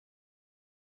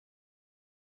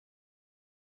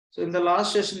So in the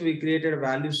last session, we created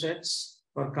value sets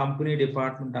for company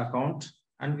department account,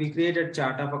 and we created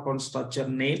chart of account structure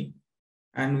name.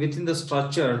 And within the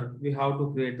structure, we have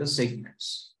to create the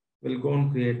segments. We'll go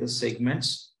and create the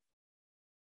segments.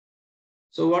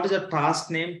 So what is the task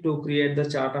name to create the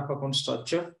chart of account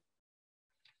structure?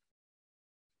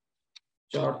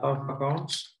 Chart of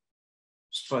accounts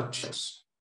structures.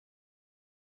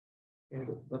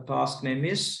 The task name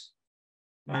is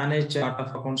manage chart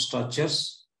of account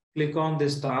structures. Click on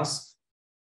this task.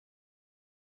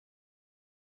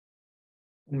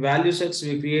 In value sets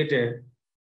we created,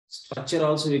 structure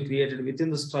also we created.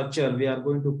 Within the structure, we are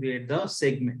going to create the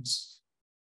segments.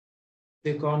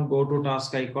 Click on go to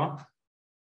task icon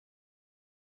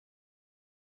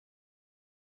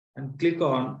and click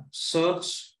on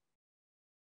search.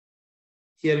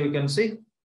 Here you can see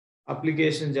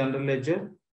application general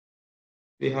ledger.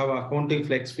 We have accounting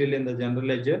flex field in the general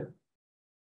ledger.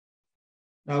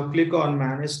 Now click on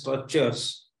manage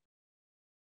structures.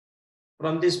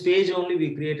 From this page only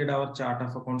we created our chart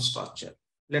of account structure.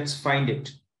 Let's find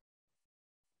it.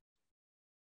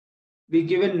 We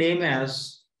given name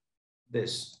as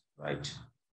this, right?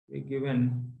 We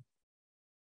given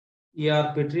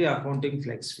ERP3 accounting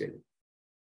flex field.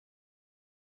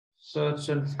 Search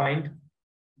and find.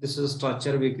 This is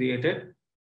structure we created.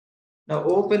 Now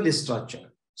open this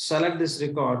structure. Select this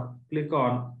record. Click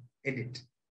on edit.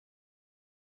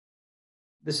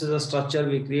 This is a structure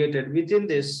we created. Within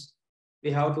this, we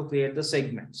have to create the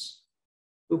segments.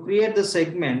 To create the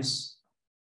segments,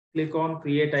 click on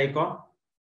create icon.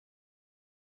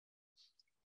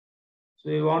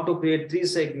 So we want to create 3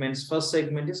 segments. First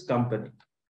segment is company.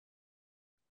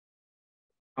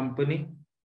 Company.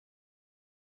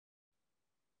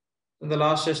 In the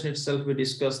last session itself, we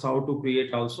discussed how to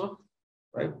create also,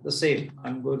 right? The same.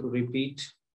 I'm going to repeat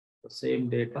the same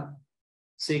data.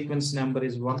 Sequence number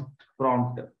is 1.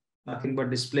 Prompt. Nothing but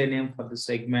display name for the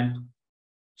segment.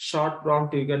 Short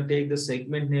prompt, you can take the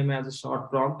segment name as a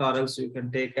short prompt, or else you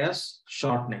can take as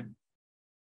short name.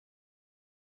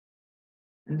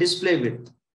 And display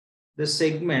width. The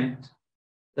segment,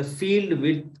 the field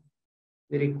width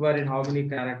we require in how many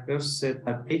characters? Say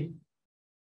 30.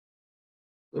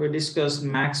 So we discussed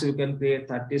max you can create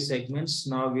 30 segments.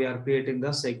 Now we are creating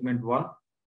the segment 1.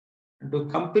 And to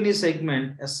company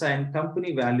segment, assign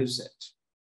company value set.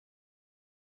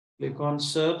 Click on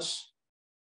search.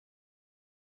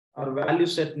 Our value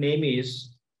set name is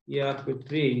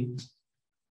ERP3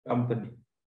 company.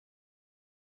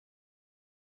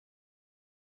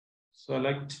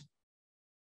 Select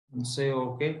and say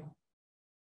OK.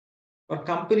 For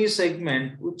company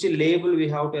segment, which label we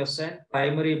have to assign?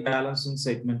 Primary balance and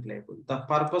segment label. The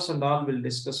purpose and all we'll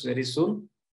discuss very soon.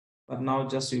 But now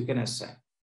just you can assign.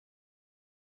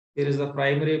 Here is the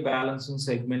primary balance and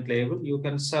segment label. You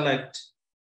can select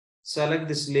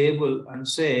this label and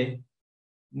say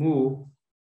move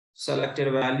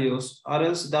selected values, or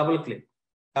else double click.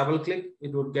 Double click,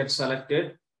 it would get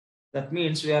selected. That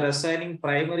means we are assigning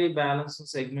primary balance and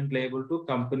segment label to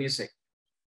company segment.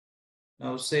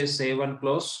 Now say save and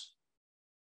close.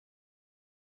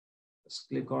 Just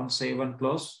click on save and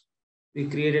close. We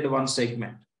created 1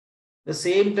 segment. The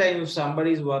same time, if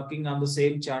somebody is working on the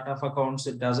same chart of accounts,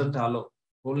 it doesn't allow.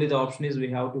 Only the option is we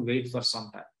have to wait for some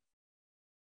time.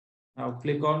 Now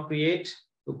click on create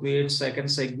to create second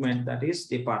segment, that is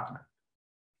department.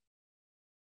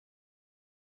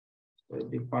 So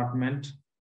department.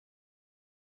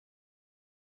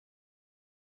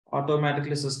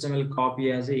 Automatically system will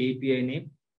copy as a API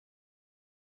name.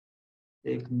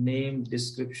 Take name,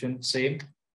 description, same.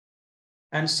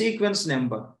 And sequence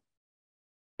number.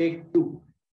 Take 2.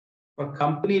 For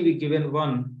company, we given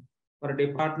 1. For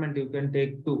department, you can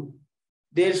take 2.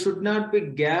 There should not be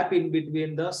gap in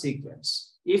between the sequence.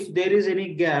 If there is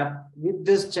any gap with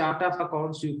this chart of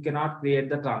accounts, you cannot create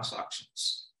the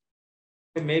transactions.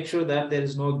 Make sure that there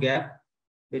is no gap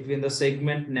between the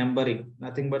segment numbering,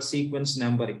 nothing but sequence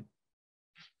numbering.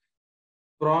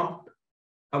 Prompt,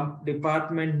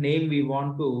 department name we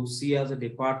want to see as a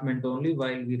department only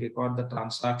while we record the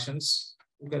transactions.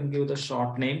 You can give the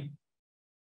short name.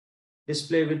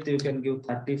 Display width, you can give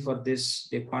 30 for this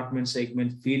department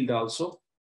segment field also.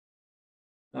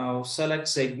 Now select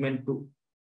segment 2.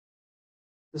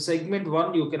 The segment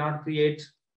 1, you cannot create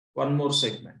 1 more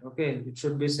segment. Okay, it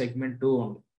should be segment 2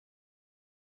 only.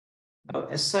 Now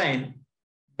assign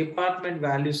department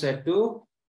value set to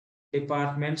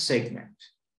department segment.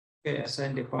 Okay,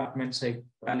 assign department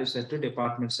value set to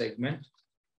department segment.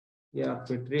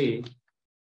 ERP3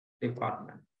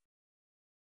 department.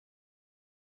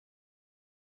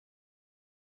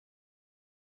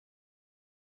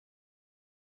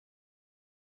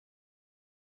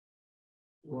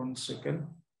 1 second.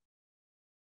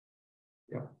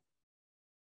 Yeah.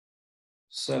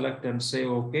 Select and say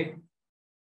OK.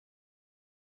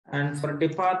 And for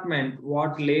department,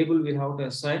 what label we have to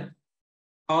assign?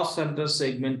 Cost center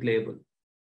segment label.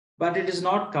 But it is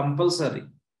not compulsory.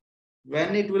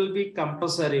 When it will be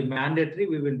compulsory, mandatory,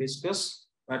 we will discuss.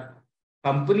 But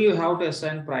company, you have to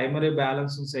assign primary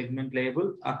balance and segment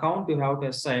label. Account, you have to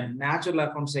assign natural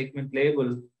account segment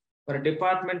label. For a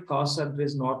department, cost center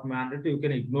is not mandatory. You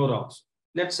can ignore also.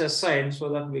 Let's assign so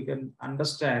that we can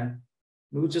understand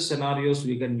which scenarios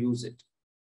we can use it.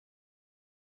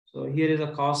 So here is a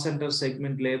cost center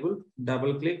segment label.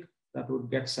 Double click, that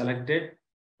would get selected.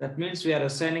 That means we are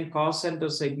assigning cost center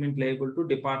segment label to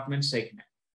department segment.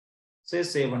 Say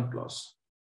save and close.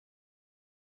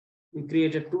 We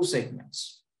created 2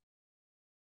 segments.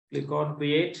 Click on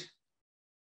create.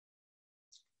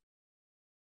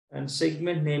 And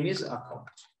segment name is account.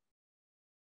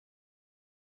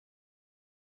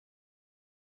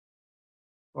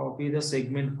 Copy the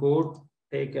segment code,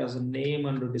 take as a name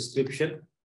and a description.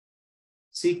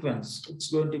 Sequence, it's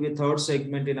going to be 3rd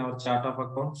segment in our chart of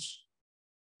accounts.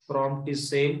 Prompt is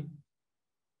same.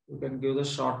 You can give the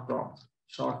short prompt,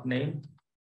 short name.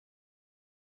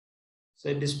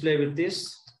 Say display with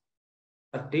this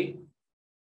 30.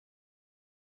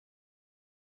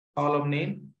 Column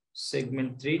name,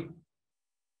 segment 3.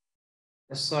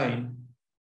 Assign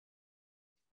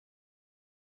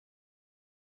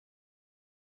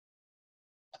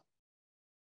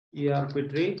ERP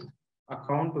tree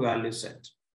account value set.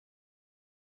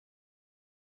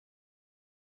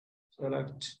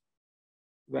 Select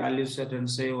value set and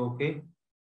say OK.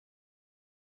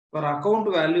 For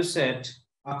account value set,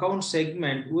 account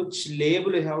segment, which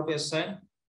label you have to assign?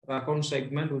 For account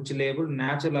segment, which label?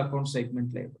 Natural account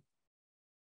segment label.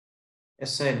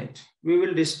 Assign it. We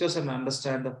will discuss and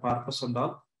understand the purpose and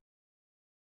all.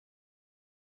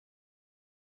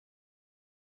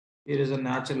 Here is a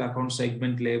natural account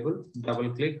segment label. Double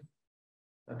click.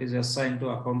 That is assigned to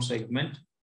account segment.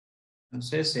 And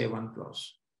say save and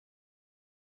close.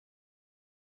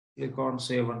 Click on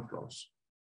save and close.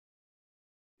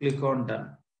 Click on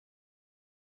done.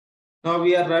 Now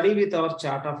we are ready with our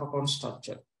chart of account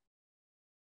structure.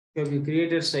 Okay, we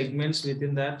created segments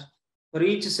within that. For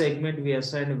each segment, we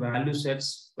assign value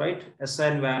sets, right?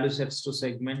 Assign value sets to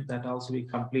segment, that also we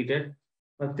completed.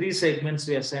 For 3 segments,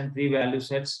 we assign 3 value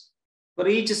sets. For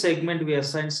each segment, we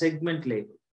assign segment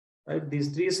label, right? These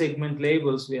 3 segment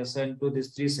labels we assign to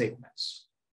these 3 segments.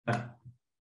 Done.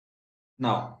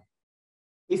 Now,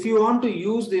 if you want to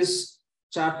use this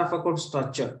chart of account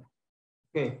structure,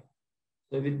 okay,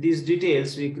 so with these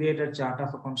details, we create a chart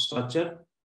of account structure.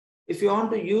 If you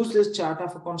want to use this chart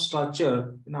of account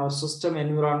structure in our system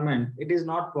environment, it is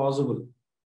not possible.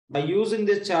 By using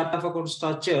this chart of account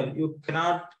structure, you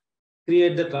cannot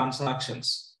create the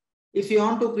transactions. If you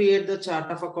want to create the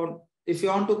chart of account, if you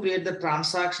want to create the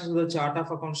transactions with the chart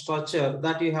of account structure,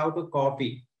 that you have to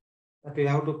copy.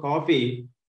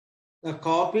 The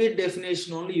copied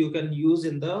definition only you can use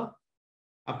in the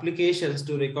applications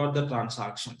to record the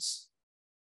transactions.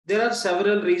 There are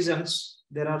several reasons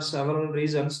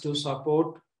to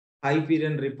support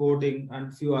Hyperion reporting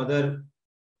and few other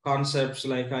concepts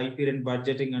like Hyperion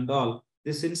budgeting and all.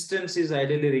 This instance is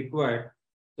ideally required.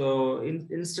 So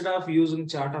instead of using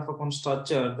chart of account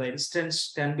structure, the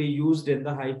instance can be used in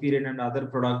the Hyperion and other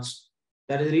products.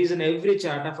 That is the reason every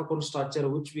chart of account structure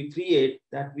which we create,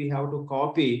 that we have to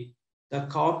copy. The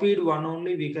copied one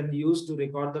only we can use to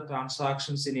record the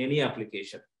transactions in any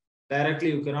application.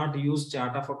 Directly, you cannot use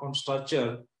chart of account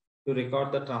structure to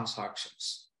record the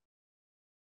transactions.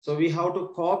 So we have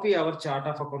to copy our chart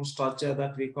of account structure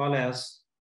that we call as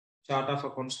chart of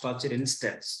account structure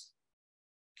instance.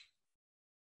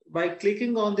 By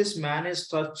clicking on this manage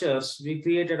structures, we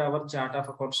created our chart of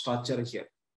account structure here.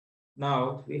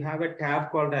 Now we have a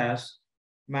tab called as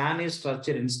manage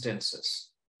structure instances.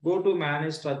 Go to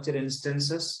manage structure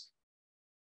instances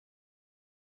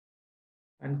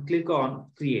and click on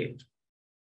create.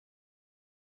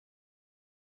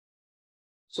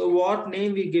 So what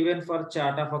name we given for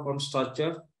chart of account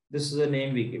structure? This is the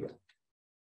name we given.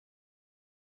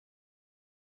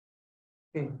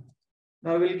 Okay.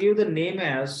 Now we'll give the name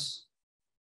as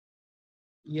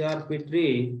ERP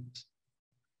tree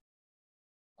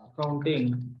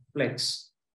accounting flex.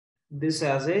 This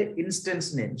as a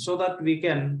instance name so that we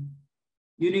can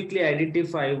uniquely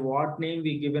identify what name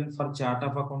we given for chart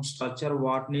of account structure,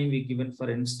 what name we given for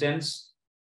instance.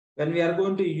 When we are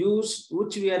going to use,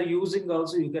 which we are using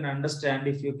also, you can understand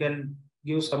if you can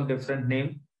give some different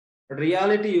name. But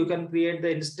reality, you can create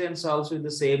the instance also with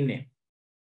the same name.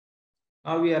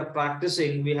 Now we are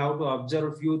practicing, we have to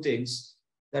observe a few things.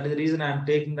 That is the reason I am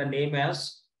taking the name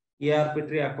as ERP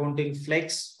accounting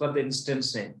flex for the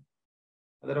instance name.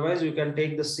 Otherwise, you can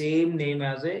take the same name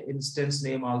as a instance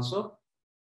name also.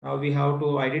 Now we have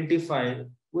to identify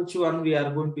which one we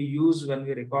are going to use when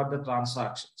we record the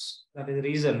transactions. That is the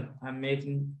reason I'm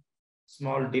making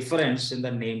small difference in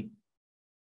the name.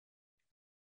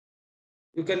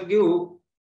 You can give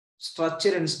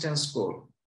structure instance code.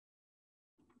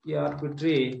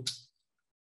 ERP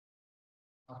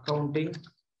accounting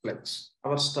flex.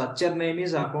 Our structure name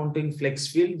is accounting flex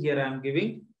field. Here I am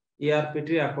giving ERP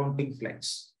accounting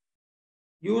flex.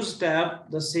 Use tab,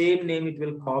 the same name it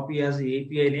will copy as the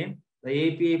API name. The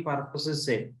API purpose is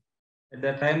same. At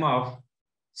the time of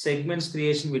segments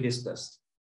creation, we discussed.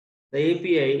 The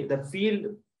API, the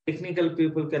field technical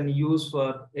people can use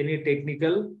for any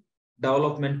technical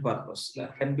development purpose.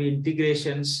 That can be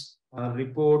integrations,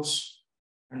 reports,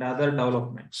 and other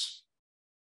developments.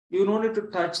 You don't need to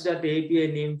touch that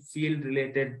API name field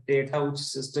related data which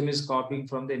system is copying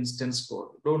from the instance code.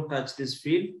 Don't touch this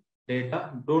field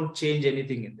data. Don't change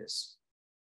anything in this.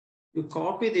 You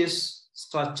copy this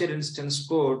structure instance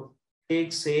code,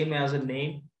 take same as a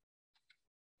name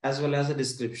as well as a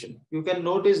description. You can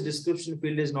notice description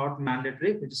field is not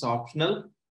mandatory. It is optional.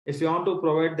 If you want to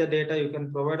provide the data, you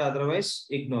can provide. Otherwise,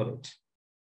 ignore it.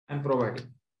 I'm providing.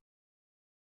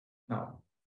 Now,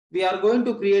 we are going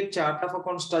to create chart of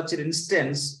account structure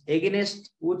instance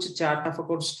against which chart of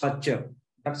account structure.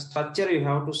 That structure you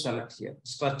have to select here.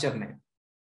 Structure name.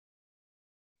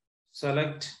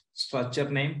 Select structure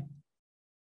name.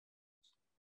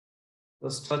 The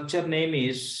structure name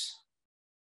is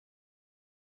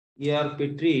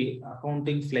ERP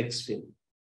accounting flex field.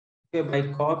 Okay,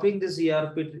 by copying this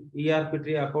ERP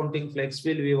accounting flex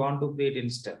field, we want to create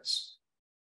instance.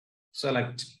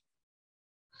 Select.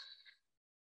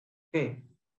 Okay.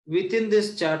 Within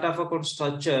this chart of account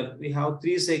structure, we have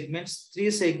three segments. Three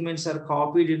segments are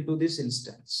copied into this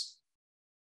instance.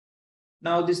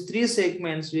 Now, these three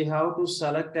segments we have to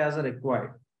select as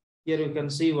required. Here you can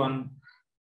see one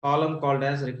column called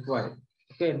as required.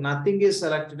 Okay, nothing is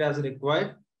selected as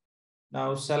required.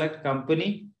 Now select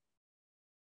company.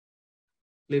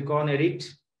 Click on edit.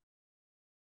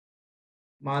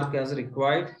 Mark as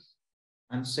required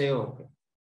and say OK.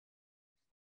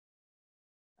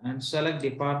 And select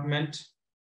department.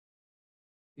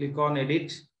 Click on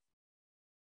edit.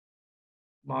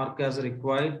 Mark as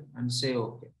required and say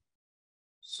OK.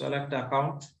 Select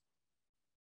account.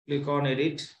 Click on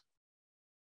edit.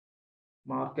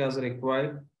 Mark as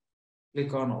required.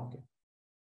 Click on OK.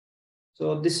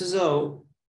 So this is how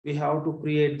we have to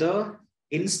create the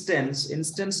instance.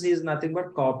 Instance is nothing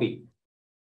but copy.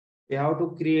 We have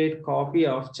to create copy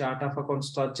of chart of account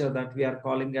structure that we are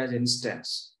calling as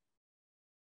instance.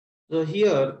 So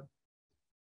here,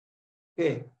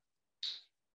 okay,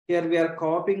 here we are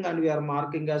copying and we are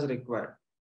marking as required.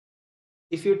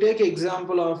 If you take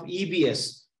example of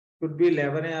EBS, could be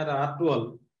 11A or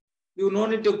R12, you no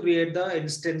need to create the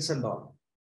instance and all.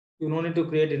 You no need to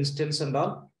create instance and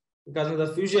all because of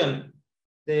the fusion,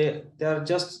 they are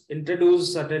just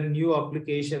introduced certain new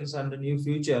applications and new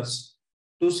features.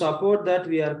 To support that,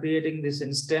 we are creating this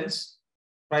instance.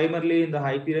 Primarily in the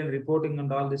Hyperion reporting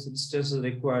and all this instance is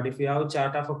required. If you have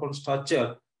chart of account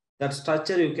structure, that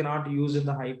structure you cannot use in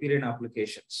the Hyperion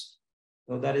applications.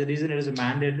 So that is the reason it is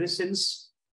mandatory, since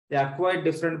they acquired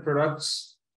different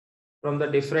products from the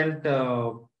different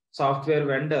software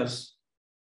vendors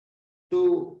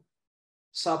to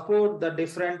support the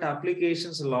different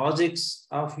applications logics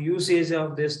of usage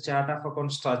of this chart of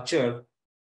account structure.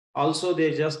 Also,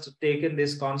 they just taken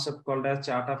this concept called as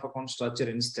chart of account structure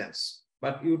instance.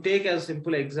 But you take a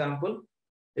simple example.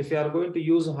 If you are going to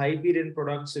use Hyperion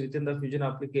products within the Fusion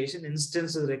application,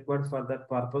 instance is required for that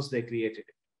purpose. They created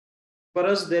it. For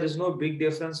us, there is no big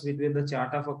difference between the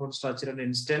chart of account structure and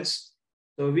instance.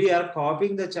 So we are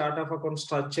copying the chart of account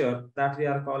structure that we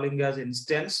are calling as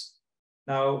instance.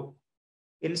 Now,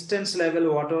 instance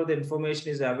level, whatever the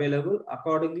information is available,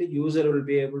 accordingly, user will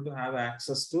be able to have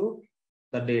access to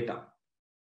the data.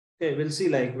 Okay, we'll see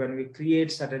like when we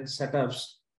create certain setups,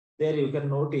 there you can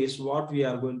notice what we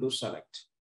are going to select.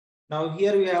 Now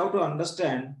here we have to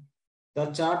understand the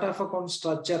chart of account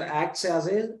structure acts as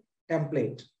a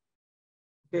template.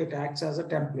 Okay, it acts as a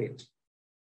template.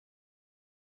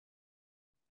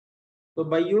 So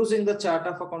by using the chart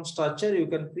of account structure, you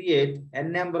can create a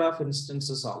number of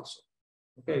instances also.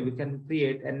 Okay, we can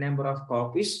create a number of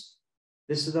copies.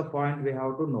 This is the point we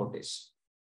have to notice.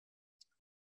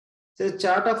 So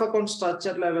chart of account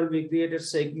structure level, we created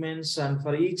segments, and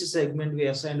for each segment, we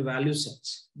assigned value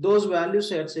sets. Those value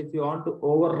sets, if you want to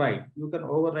override, you can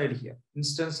override here.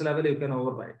 Instance level, you can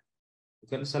override. You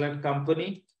can select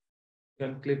company, you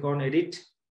can click on edit.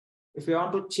 If you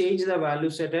want to change the value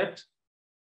set at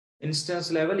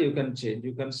instance level, you can change.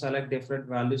 You can select different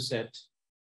value set,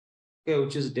 okay,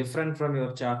 which is different from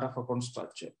your chart of account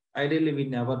structure. Ideally, we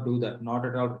never do that, not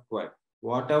at all required.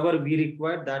 Whatever we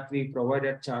require, that we provide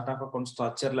at chart of account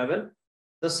structure level,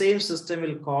 the same system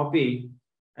will copy,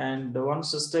 and the one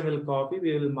system will copy,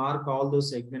 we will mark all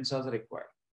those segments as required.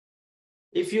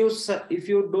 If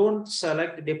you don't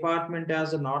select department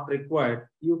as not required,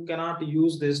 you cannot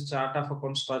use this chart of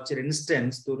account structure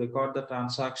instance to record the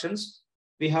transactions.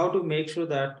 We have to make sure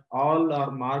that all are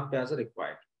marked as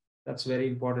required. That's very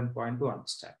important point to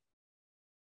understand.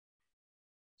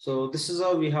 So this is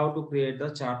how we have to create the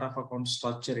chart of account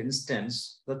structure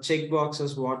instance. The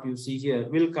checkboxes, what you see here,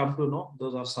 will come to know.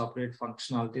 Those are separate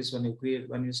functionalities.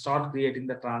 When you start creating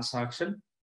the transaction,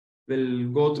 we'll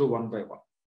go through one by one.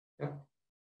 Yeah.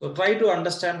 So try to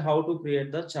understand how to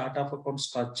create the chart of account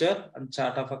structure and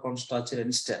chart of account structure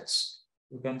instance.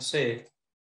 You can say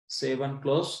save and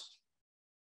close.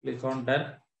 Click on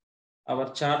done.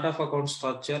 Our chart of account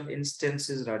structure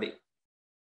instance is ready.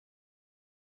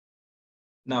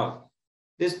 Now,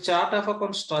 this chart of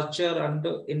account structure and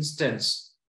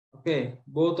instance, okay,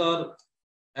 both are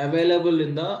available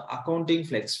in the accounting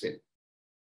flex field,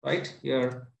 right?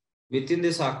 Here, within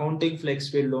this accounting flex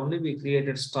field only, we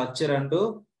created structure and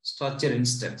structure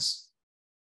instance.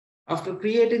 After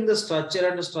creating the structure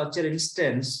and structure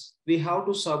instance, we have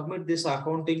to submit this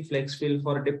accounting flex field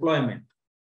for deployment,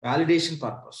 validation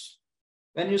purpose.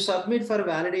 When you submit for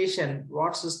validation,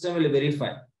 what system will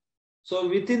verify? So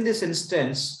within this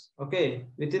instance, okay,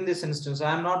 within this instance,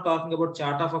 I am not talking about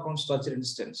chart of account structure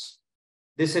instance.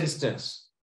 This instance,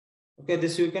 okay,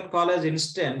 this you can call as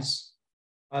instance,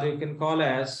 or you can call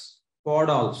as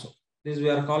pod also. This we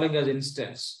are calling as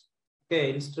instance.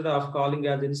 Okay, instead of calling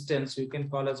as instance, you can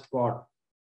call as pod,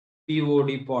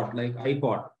 POD pod, like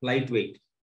iPod, lightweight.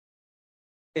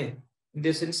 Okay, in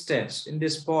this instance, in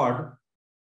this pod,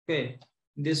 okay,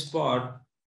 in this pod.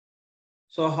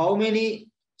 So how many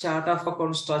chart of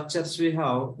account structures we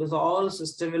have? This all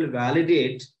system will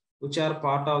validate which are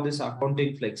part of this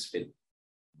accounting flex field.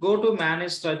 Go to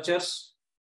manage structures,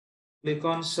 click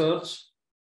on search.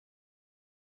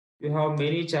 You have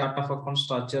many chart of account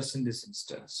structures in this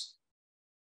instance.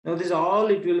 Now this all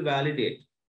it will validate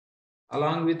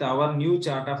along with our new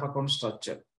chart of account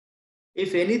structure.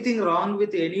 If anything wrong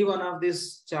with any one of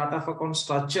this chart of account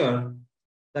structure,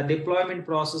 the deployment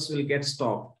process will get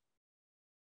stopped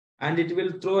and it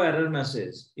will throw error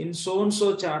message. In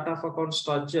so-and-so chart of account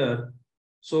structure,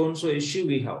 so-and-so issue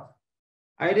we have.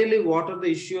 Ideally, what are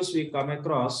the issues we come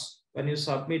across when you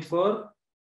submit for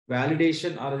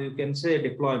validation, or you can say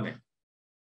deployment?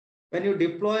 When you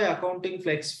deploy accounting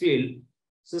flex field,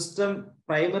 system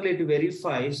primarily it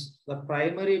verifies the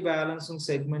primary balancing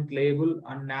segment label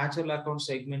and natural account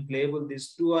segment label.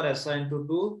 These two are assigned to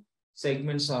two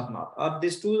segments or not, or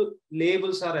these two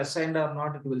labels are assigned or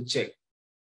not, it will check.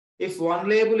 If one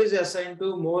label is assigned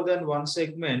to more than one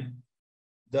segment,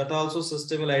 that also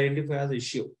system will identify as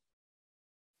issue.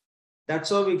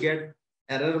 That's how we get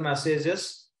error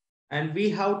messages, and we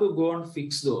have to go and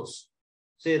fix those.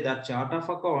 Say that chart of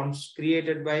accounts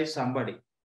created by somebody.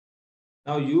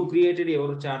 Now you created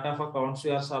your chart of accounts,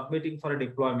 you are submitting for a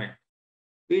deployment.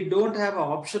 We don't have an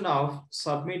option of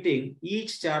submitting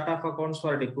each chart of accounts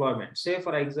for a deployment. Say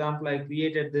for example, I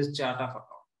created this chart of account.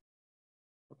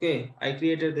 Okay, I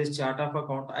created this chart of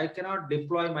account. I cannot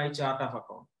deploy my chart of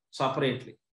account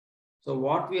separately. So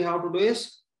what we have to do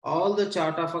is, all the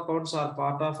chart of accounts are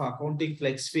part of accounting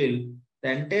flex field.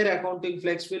 The entire accounting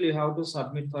flex field you have to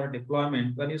submit for a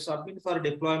deployment. When you submit for a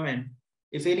deployment,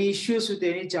 if any issues with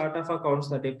any chart of accounts,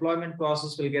 the deployment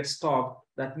process will get stopped.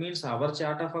 That means our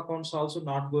chart of accounts also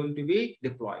not going to be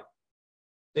deployed.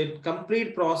 The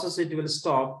complete process, it will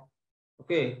stop.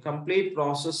 Okay, complete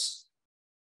process.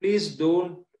 Please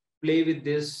don't play with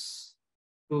this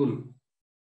tool,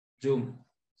 Zoom.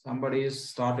 Somebody has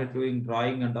started doing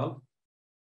drawing and all.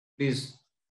 Please.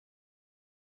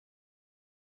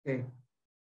 Okay.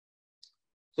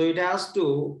 So it has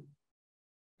to,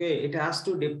 okay, it has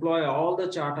to deploy all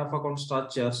the chart of account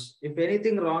structures. If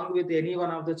anything wrong with any one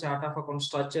of the chart of account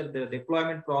structure, the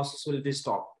deployment process will be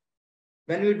stopped.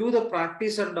 When we do the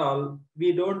practice and all,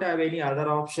 we don't have any other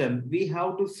option. We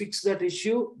have to fix that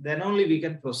issue, then only we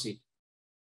can proceed.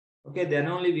 Okay, then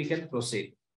only we can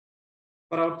proceed.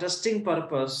 For our testing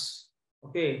purpose,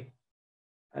 okay,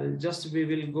 we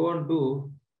will go and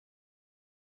do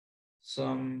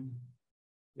some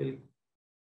will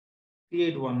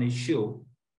create one issue.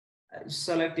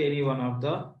 Select any one of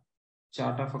the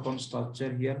chart of account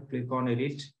structure here, click on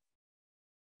edit.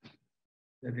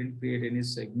 They didn't create any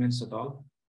segments at all.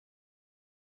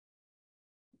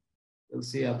 You'll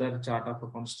see other chart of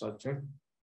account structure.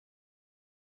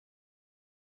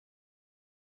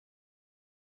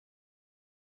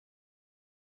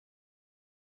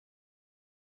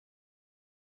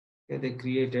 Okay, they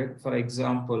created, for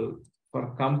example,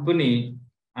 for company,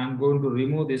 I'm going to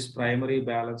remove this primary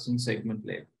balancing segment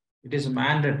label. It is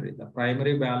mandatory. The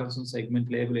primary balancing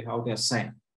segment label you have to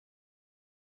assign.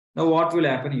 Now, what will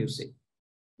happen? You see,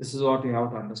 this is what you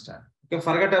have to understand. Okay,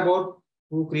 forget about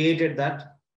who created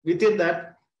that. Within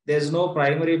that, there's no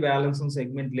primary balancing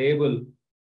segment label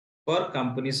for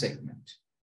company segment.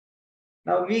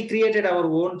 Now we created our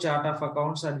own chart of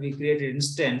accounts and we created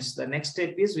instance. The next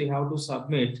step is we have to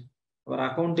submit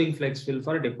our accounting flex field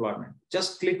for deployment.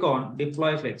 Just click on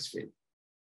deploy flex field.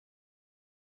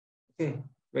 Okay,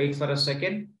 wait for a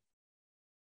second.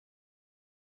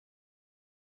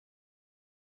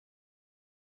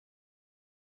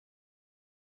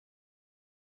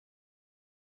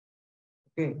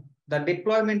 Okay, the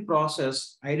deployment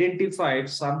process identified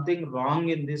something wrong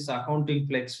in this accounting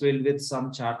flex field with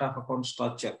some chart of account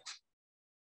structure.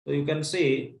 So you can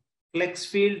see flex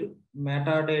field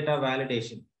metadata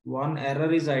validation. One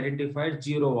error is identified,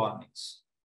 0 warnings.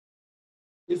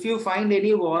 If you find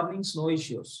any warnings, no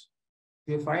issues.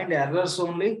 If you find errors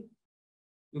only,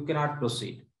 you cannot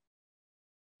proceed.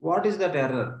 What is that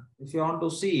error? If you want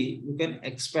to see, you can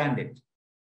expand it.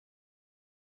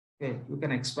 Okay, you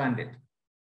can expand it.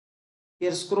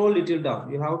 Here, scroll little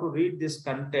down. You have to read this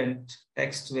content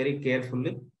text very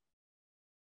carefully.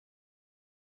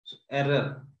 So,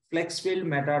 error, flex field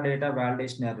metadata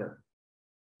validation error.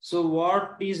 So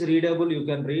what is readable, you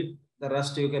can read. The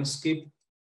rest you can skip.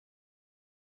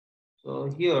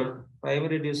 So here,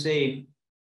 primary is saying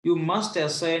you must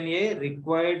assign a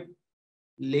required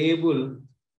label,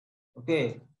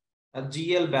 okay, a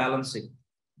GL balancing.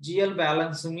 GL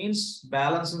balancing means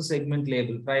balancing segment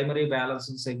label, primary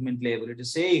balancing segment label. It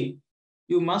is saying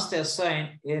you must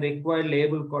assign a required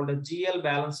label called a GL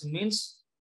balancing means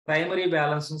primary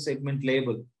balancing segment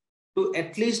label to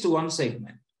at least one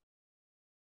segment.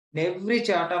 In every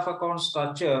chart of account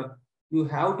structure, you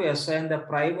have to assign the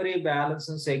primary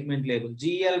balancing segment label.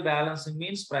 GL balancing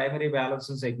means primary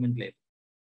balancing segment label.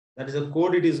 That is the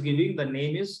code it is giving. The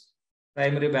name is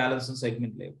primary balancing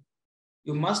segment label.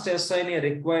 You must assign a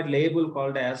required label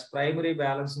called as primary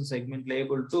balancing segment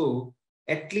label to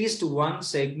at least one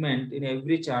segment in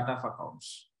every chart of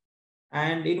accounts.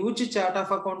 And in which chart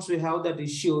of accounts we have that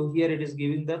issue, here it is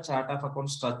giving the chart of account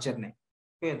structure name.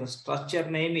 Okay, the structure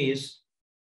name is,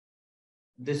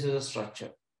 this is a structure.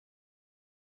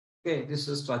 Okay, this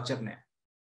is structure name.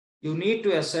 You need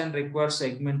to assign required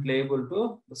segment label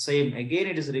to the same. Again,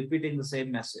 it is repeating the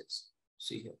same message.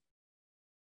 See here.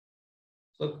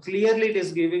 So clearly it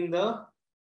is giving the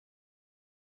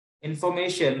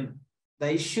information,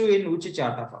 the issue in which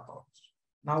chart of accounts.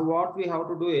 Now what we have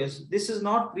to do is, this is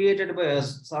not created by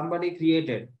us, somebody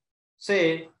created.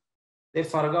 Say they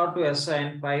forgot to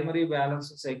assign primary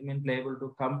balance segment label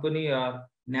to company or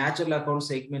natural account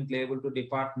segment label to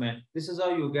department. This is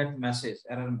how you get message,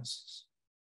 error message.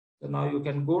 So now you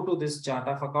can go to this chart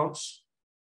of accounts.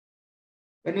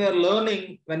 When you are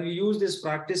learning, when we use these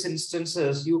practice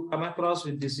instances, you come across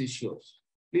with these issues.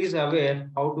 Please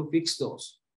aware how to fix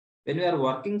those. When you are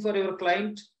working for your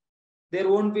client, there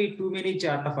won't be too many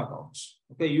chart of accounts.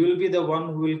 Okay, you will be the one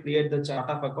who will create the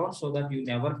chart of accounts so that you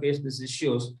never face these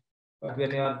issues. But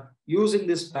when you are using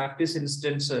these practice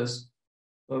instances,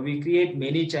 so we create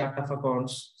many chart of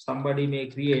accounts. Somebody may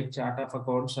create chart of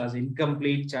accounts as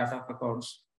incomplete chart of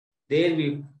accounts. There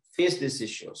we face these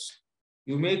issues.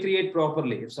 You may create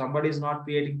properly. If somebody is not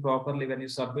creating properly, when you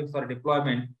submit for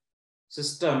deployment,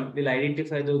 system will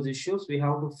identify those issues. We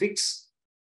have to fix.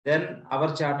 Then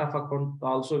our chart of account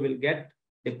also will get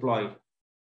deployed.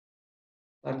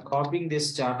 I'm copying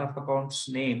this chart of accounts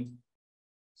name.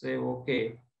 Say,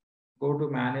 okay, go to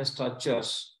manage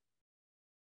structures.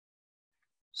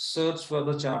 Search for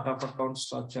the chart of account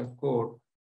structure code.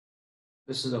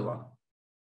 This is the one.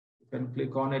 You can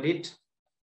click on edit.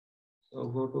 So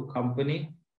go to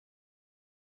company,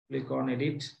 click on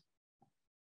edit,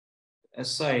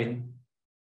 assign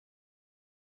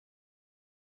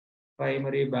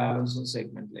primary balance and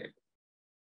segment label,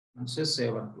 and say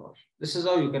save and close. This is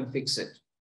how you can fix it.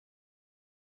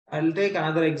 I'll take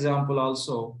another example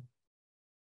also.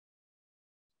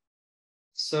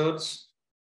 Search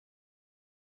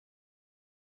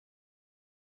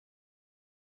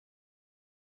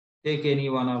Take any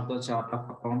one of the chart of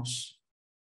accounts.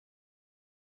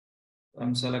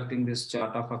 I'm selecting this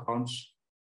chart of accounts,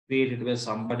 created by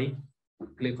somebody.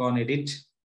 Click on edit.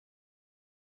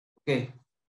 Okay.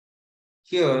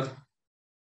 Here,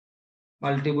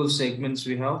 multiple segments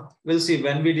we have. We'll see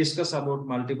when we discuss about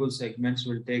multiple segments,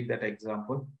 we'll take that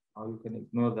example. Now you can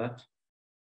ignore that.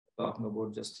 Talking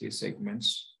about just 3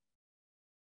 segments.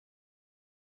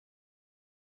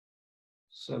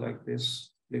 Select this,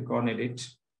 click on edit.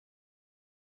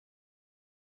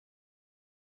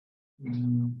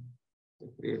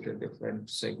 Create different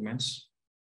segments.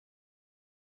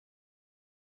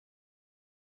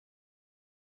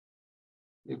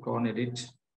 Click on edit.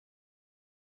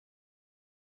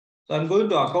 So I'm going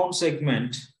to account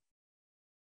segment.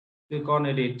 Click on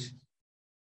edit.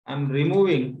 I'm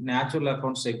removing natural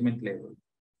account segment label.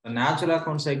 The natural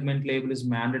account segment label is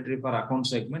mandatory for account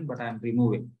segment, but I'm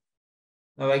removing.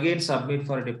 Now again, submit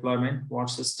for deployment.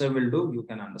 What system will do, you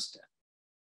can understand.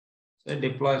 So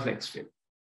deploy FlexFill.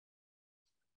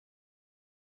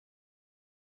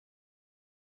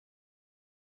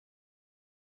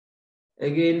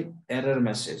 Again, error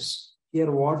message. Here,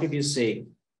 what it is saying.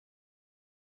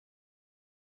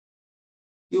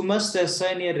 You must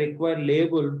assign a required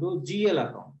label to GL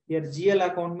account. Here, GL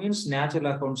account means natural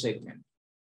account segment.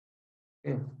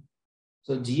 Okay.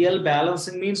 So GL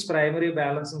balancing means primary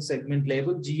balancing segment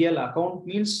label. GL account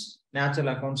means natural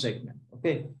account segment.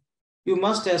 Okay. You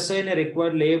must assign a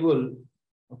required label,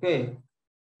 okay,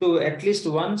 to at least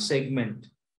one segment.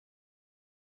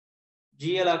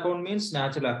 GL account means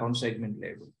natural account segment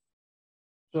label.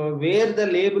 So where the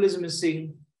label is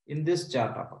missing in this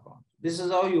chart of account. This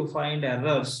is how you find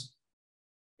errors.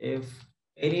 If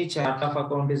any chart of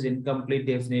account is incomplete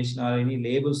definition or any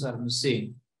labels are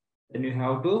missing, then you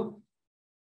have to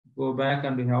go back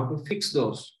and you have to fix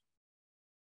those.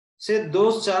 Say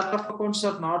those chart of accounts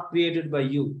are not created by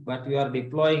you, but you are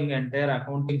deploying entire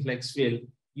accounting FlexFill.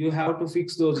 You have to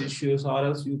fix those issues or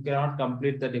else you cannot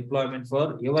complete the deployment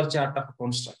for your chart of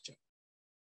account structure.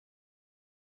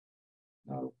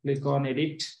 Now click on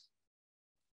edit.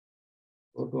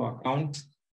 Go to account.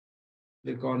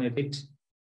 Click on edit.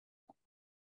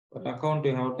 For account,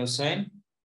 you have to assign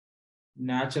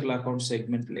natural account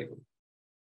segment label.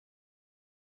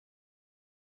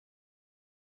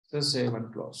 So save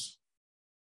and close.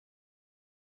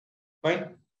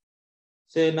 Fine.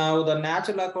 Say now the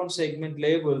natural account segment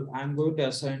label, I'm going to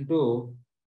assign to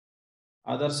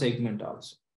other segment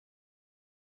also.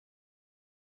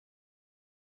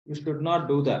 You should not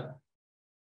do that.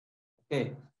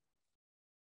 Okay.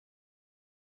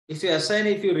 If you assign,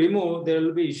 if you remove, there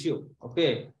will be issue.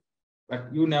 Okay.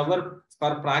 But you never,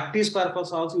 for practice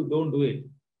purpose also, you don't do it.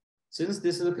 Since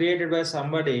this is created by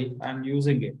somebody, I'm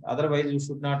using it. Otherwise, you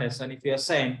should not assign. If you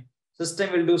assign,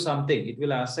 system will do something. It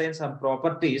will assign some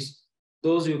properties.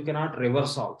 Those you cannot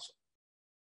reverse also.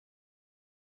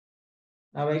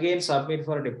 Now again, submit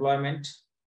for deployment.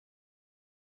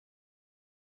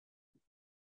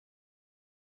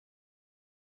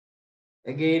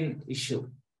 Again, issue.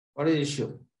 What is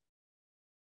issue?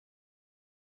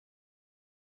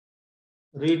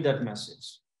 Read that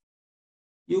message.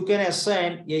 You can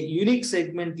assign a unique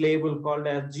segment label called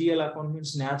as GL account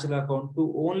means natural account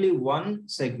to only one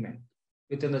segment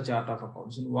within the chart of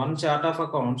accounts. In one chart of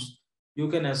accounts, you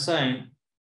can assign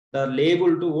the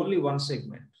label to only one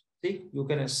segment. See, you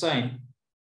can assign,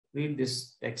 read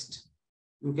this text.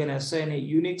 You can assign a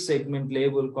unique segment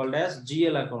label called as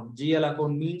GL account. GL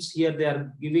account means here they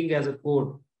are giving as a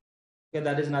code. Okay,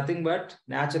 that is nothing but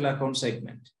natural account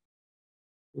segment.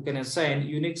 You can assign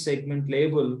unique segment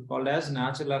label called as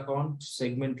natural account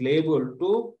segment label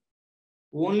to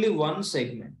only one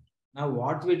segment. Now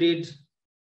what we did,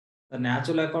 the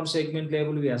natural account segment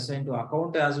label we assigned to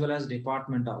account as well as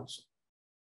department also.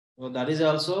 So that is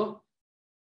also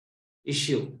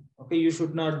issue. Okay, you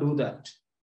should not do that.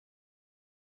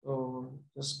 So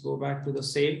just go back to the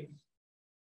same.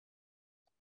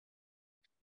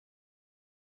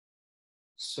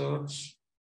 Search.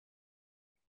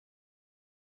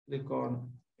 Click on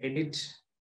edit.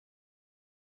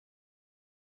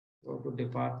 Go to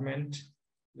department.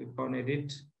 Click on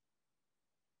edit.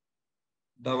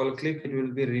 Double click, it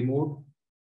will be removed.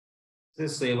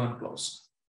 This save and close.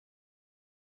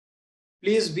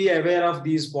 Please be aware of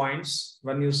these points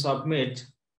when you submit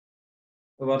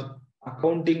our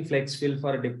accounting FlexFill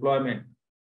for deployment.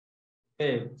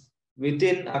 Okay.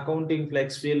 Within accounting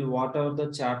FlexFill, whatever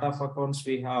the chart of accounts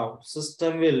we have,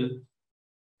 system will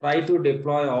try to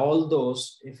deploy all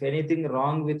those. If anything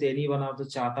wrong with any one of the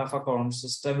chart of accounts,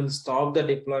 system will stop the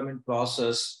deployment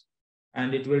process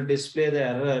and it will display the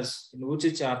errors in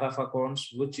which chart of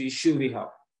accounts, which issue we have.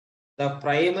 The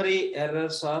primary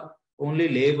errors are only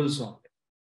labels only.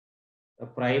 The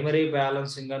primary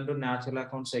balancing under natural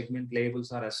account segment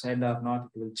labels are assigned or not,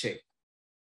 it will check.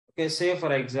 Okay, say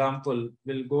for example,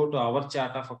 we'll go to our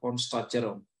chart of account structure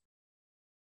only.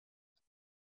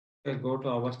 Okay, go to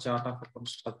our chart of account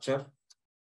structure.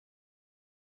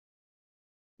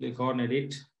 Click on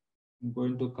edit. I'm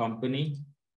going to company.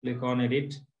 Click on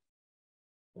edit.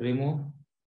 Remove.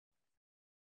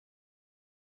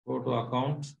 Go to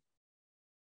account.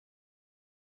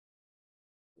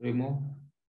 Remove.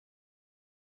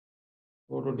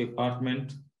 Go to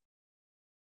department.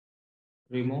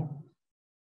 Remove.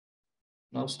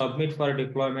 Now submit for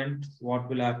deployment. What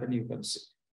will happen? You can see.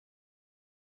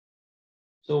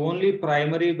 So only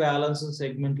primary balance and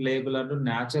segment label and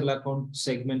natural account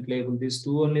segment label, these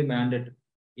two only mandatory.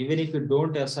 Even if you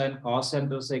don't assign cost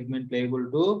center segment label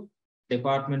to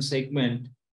department segment,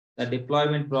 the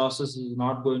deployment process is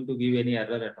not going to give any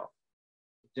error at all.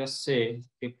 Just say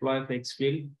deploy flex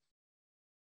field.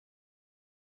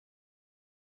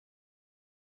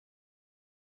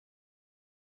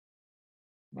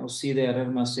 Now see the error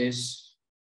message.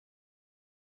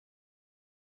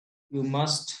 You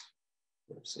must,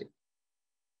 let's say,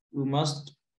 you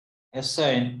must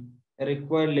assign a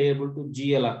required label to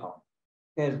GL account.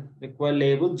 Okay, required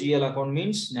label GL account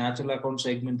means natural account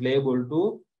segment label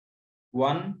to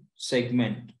one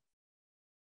segment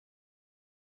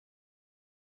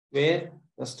where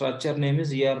the structure name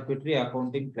is ERP3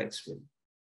 accounting flex field.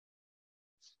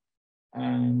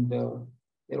 And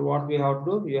here what we have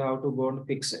to do, you have to go and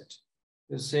fix it.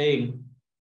 You're saying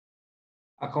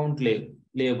account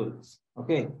label,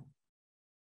 okay.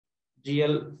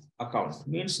 GL account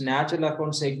means natural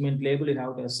account segment label, you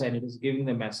have to assign it, is giving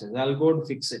the message. I'll go and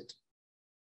fix it.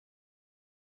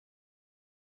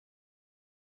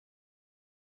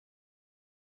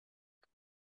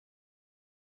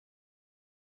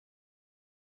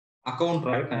 Account,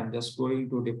 right? I'm just going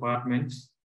to department.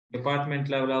 Department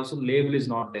level also label is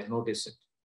not there. Notice it.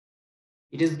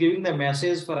 It is giving the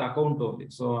message for account only.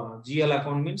 So GL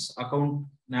account means account,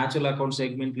 natural account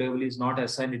segment label is not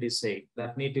assigned. It is saying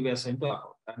that need to be assigned to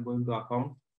account. I'm going to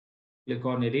account. Click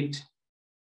on edit.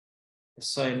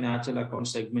 Assign natural account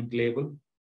segment label.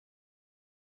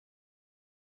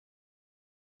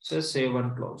 So save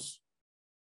and close.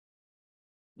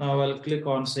 Now I'll click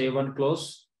on save and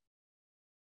close.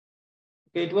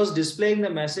 Okay, it was displaying the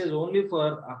message only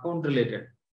for account related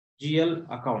GL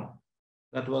account.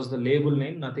 That was the label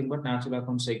name, nothing but natural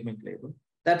account segment label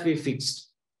that we fixed.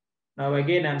 Now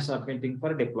again, I'm submitting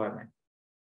for deployment.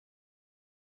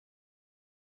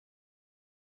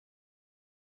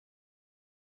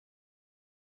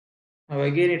 Now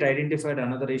again, it identified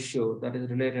another issue that is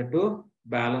related to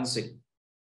balancing.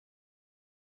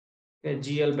 Okay,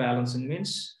 GL balancing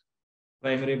means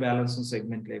primary balancing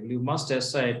segment label. You must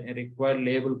assign a required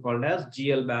label called as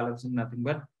GL balancing, nothing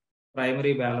but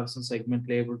primary balancing segment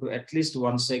label to at least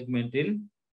one segment in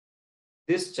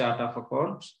this chart of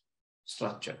account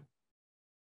structure.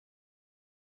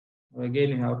 Again,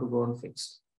 you have to go and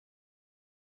fix.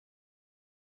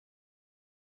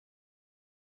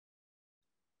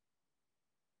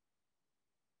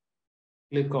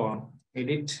 Click on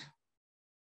edit,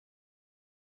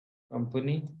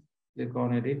 company, click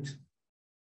on edit,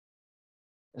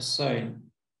 assign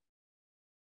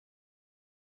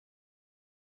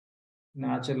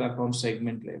natural account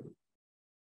segment label.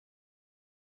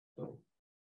 So,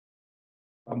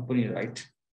 company, right?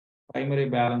 Primary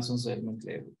balance and segment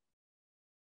label.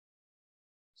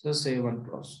 So save and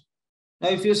close. Now,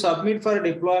 if you submit for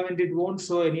deployment, it won't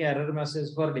show any error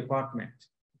message for department.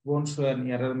 It won't show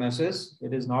any error message.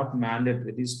 It is not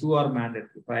mandatory. These two are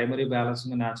mandatory. Primary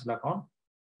balancing and natural account.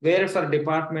 Where for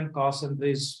department cost center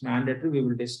is mandatory, we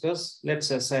will discuss. Let's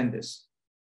assign this.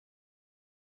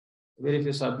 Where if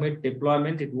you submit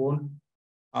deployment, it won't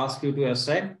ask you to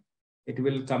assign. It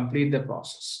will complete the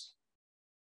process.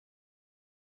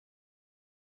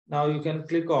 Now you can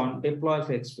click on deploy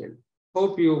flex field.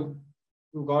 Hope you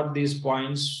got these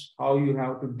points, how you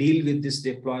have to deal with this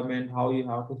deployment, how you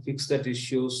have to fix that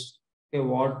issues, okay,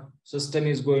 what system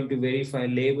is going to verify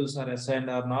labels are assigned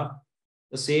or not.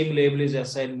 The same label is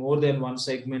assigned more than one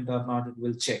segment or not, it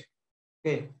will check.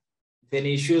 Okay. If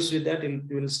any issues with that, it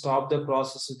will stop the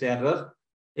process with error.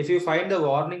 If you find the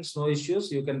warnings, no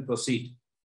issues, you can proceed.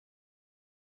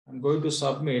 I'm going to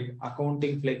submit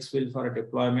accounting flex field for a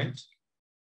deployment.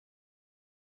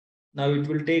 Now it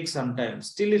will take some time.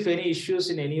 Still, if any issues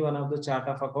in any one of the chart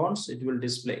of accounts, it will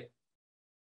display.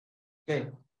 Okay.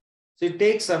 So it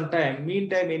takes some time.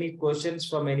 Meantime, any questions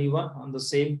from anyone on the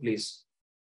same, please?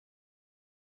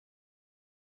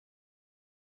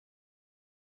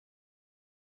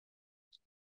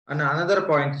 And another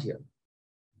point here.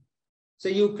 So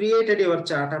you created your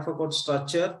chart of account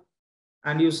structure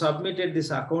and you submitted this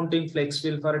accounting flex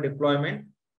field for deployment.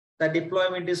 The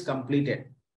deployment is completed.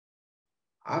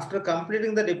 After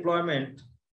completing the deployment,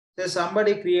 say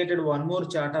somebody created one more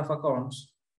chart of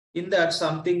accounts. In that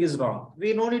something is wrong.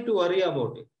 We no need to worry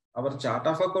about it. Our chart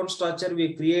of account structure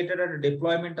we created and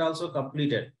deployment also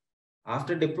completed.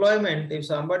 After deployment, if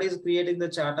somebody is creating the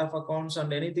chart of accounts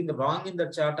and anything wrong in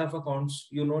the chart of accounts,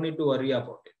 you no need to worry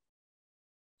about it.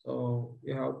 So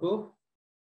you have to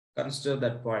consider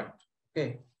that point.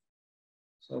 Okay.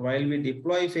 So while we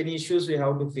deploy, if any issues, we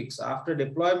have to fix. After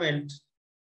deployment,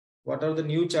 what are the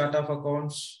new chart of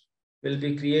accounts will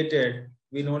be created?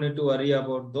 We no need to worry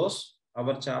about those.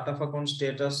 Our chart of account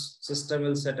status system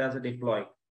will set as a deploy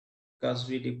because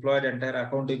we deployed entire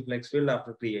accounting flex field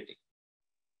after creating.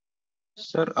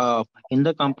 Sir, in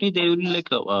the company, there will be like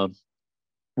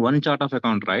one chart of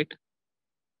account, right?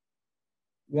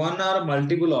 One or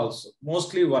multiple also,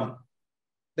 mostly one.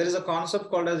 There is a concept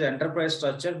called as enterprise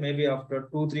structure. Maybe after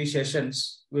 2-3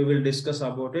 sessions, we will discuss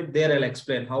about it. There I'll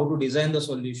explain how to design the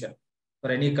solution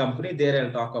for any company. There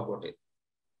I'll talk about it.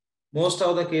 Most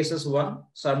of the cases one,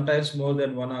 sometimes more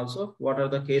than one also. What are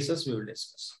the cases we will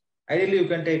discuss. Ideally, you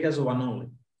can take as one only.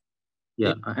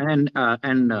 Yeah, and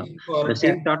the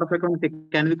same chart of account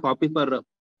can be copied for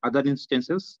other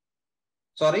instances.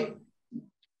 Sorry.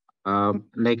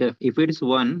 Like if it is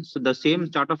one, so the same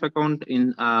chart of account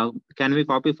in can we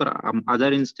copy for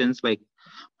other instance, like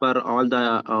for all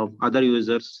the other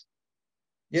users?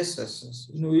 Yes, yes, yes.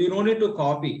 You don't need to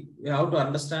copy. You have to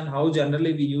understand how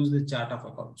generally we use the chart of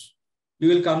accounts. You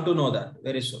will come to know that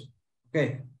very soon.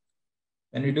 Okay.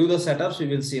 When we do the setups, we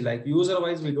will see like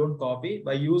user-wise, we don't copy.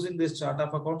 By using this chart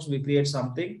of accounts, we create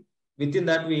something. Within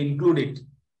that, we include it.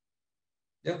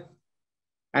 Yeah.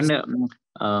 And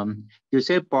you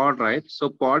say pod, right? So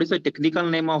pod is a technical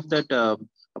name of that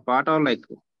part, or like?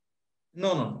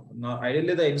 No.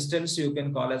 Ideally, the instance you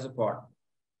can call as a pod.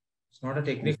 It's not a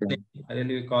technical name.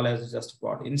 Ideally, we call as just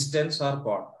pod. Instance or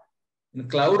pod. In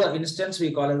cloud instance,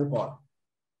 we call as a pod.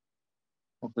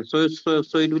 Okay, so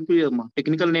it will be a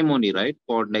technical name only, right?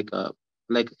 Pod, if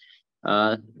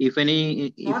in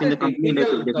the company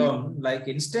term, like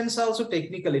instance also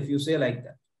technical if you say like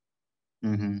that.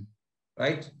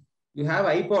 Right? You have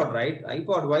iPod, right?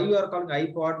 iPod, why you are calling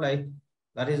iPod? Like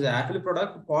that is the Apple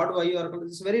product. Pod, why you are calling?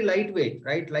 It's very lightweight,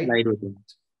 right? Lightweight.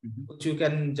 Which you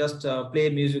can just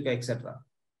play music, etc.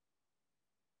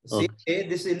 See,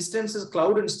 this instance is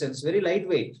cloud instance, very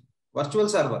lightweight, virtual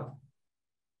server.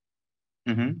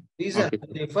 Reason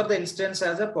they refer the instance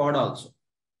as a pod also.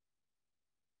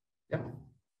 Yeah.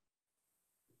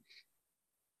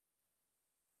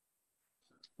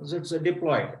 So it's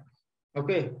deployed.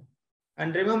 Okay.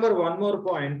 And remember one more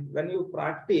point, when you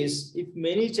practice, if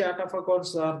many chart of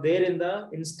accounts are there in the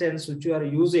instance which you are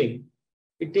using,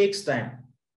 it takes time.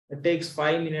 It takes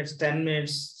 5 minutes, 10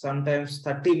 minutes, sometimes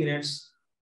 30 minutes,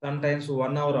 sometimes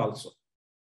 1 hour also.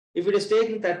 If it is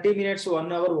taking 30 minutes,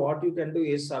 1 hour, what you can do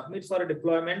is submit for a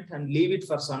deployment and leave it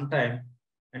for some time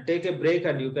and take a break,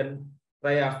 and you can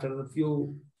try after a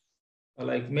few,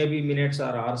 like maybe minutes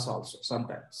or hours also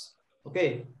sometimes.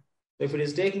 Okay. If it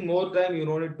is taking more time, you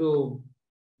don't need to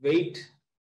wait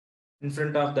in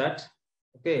front of that.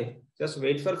 Okay. Just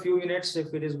wait for a few minutes.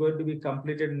 If it is going to be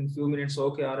completed in a few minutes,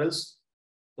 okay, or else.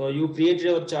 So you create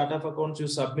your chart of accounts, you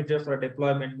submit it for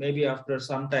deployment. Maybe after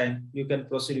some time, you can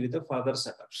proceed with the further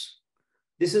setups.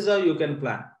 This is how you can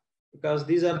plan, because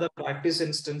these are the practice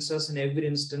instances. In every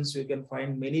instance, you can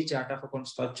find many chart of account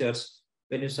structures.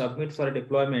 When you submit for a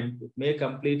deployment, it may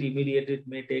complete immediately. It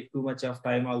may take too much of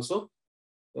time also.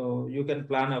 So you can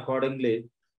plan accordingly.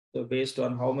 So based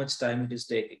on how much time it is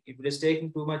taking. If it is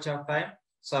taking too much of time,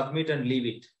 submit and leave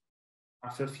it.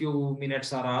 After a few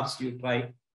minutes or hours, you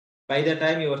try. By the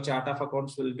time your chart of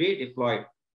accounts will be deployed.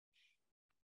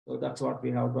 So that's what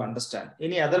we have to understand.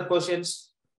 Any other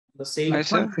questions? The same.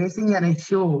 Facing an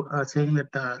issue saying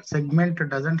that segment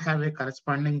doesn't have a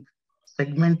corresponding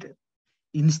segment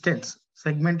instance.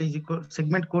 Segment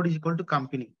code is equal to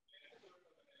company.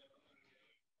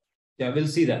 Yeah, we'll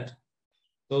see that.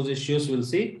 Those issues we'll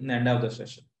see in the end of the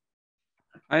session.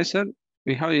 Hi, sir.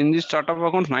 We have in this chart of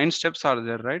accounts 9 steps are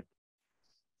there, right?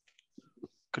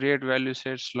 Create value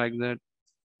sets like that.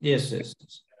 Yes.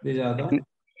 These are the.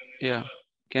 Yeah.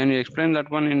 Can you explain that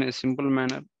one in a simple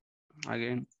manner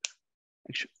again?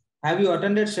 Have you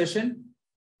attended session?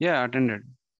 Yeah, attended.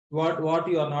 What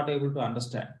you are not able to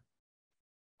understand?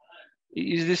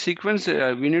 Is the sequence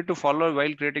we need to follow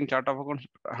while creating chart of accounts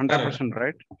 100%,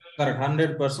 right? Correct,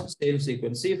 100% same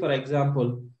sequence. See, for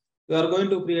example, you are going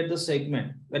to create the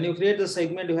segment. When you create the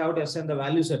segment, you have to assign the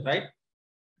value set, right?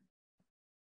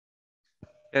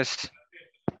 Yes.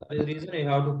 That is the reason you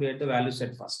have to create the value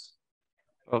set first.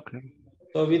 Okay.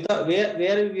 So with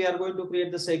where we are going to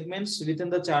create the segments within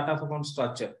the chart of account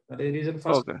structure. That is the reason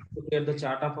first Okay. to create the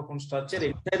chart of account structure.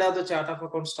 Inside of the chart of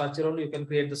account structure only you can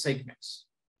create the segments.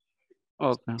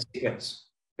 Okay. Sequence.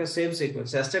 The same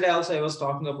sequence. Yesterday also I was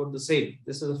talking about the same.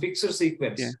 This is a fixed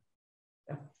sequence. Yeah.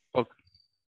 Yeah. Okay.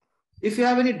 If you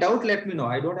have any doubt, let me know.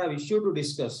 I don't have issue to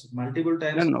discuss. Multiple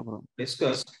times Yeah, no problem.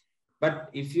 discuss. But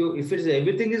if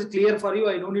everything is clear for you,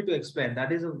 I don't need to explain.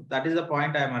 That is the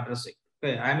point I am addressing.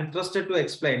 Okay, I am interested to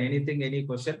explain anything, any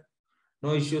question.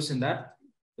 No issues in that.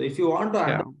 So if you want to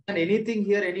understand anything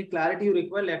here, any clarity you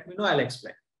require, let me know. I'll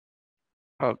explain.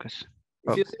 Okay. Sir.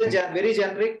 If you say very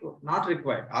generic, not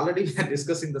required. Already we are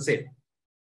discussing the same.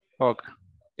 Okay.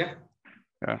 Yeah.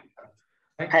 Yeah.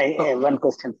 Right? Hi, one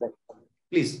question, sir.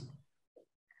 Please.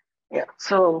 Yeah.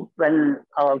 So, when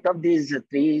out of these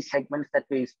three segments that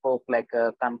we spoke, like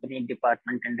company,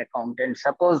 department, and accountant,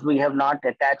 suppose we have not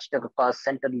attached a cost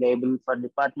center label for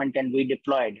department and we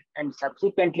deployed, and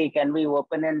subsequently, can we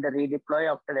open and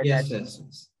redeploy after attaching?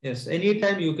 Yes.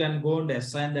 Anytime you can go and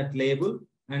assign that label,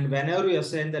 and whenever you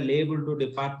assign the label to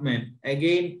department,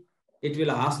 again, it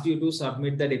will ask you to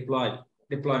submit the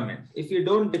deployment. If you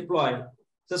don't deploy,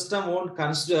 system won't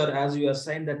consider as you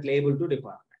assign that label to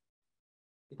department.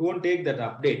 It won't take that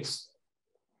updates.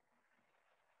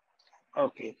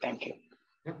 Okay, thank you.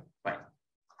 Yeah, fine.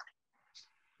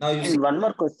 Now you see. And one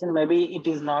more question, maybe it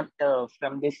is not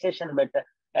from this session, but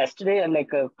yesterday,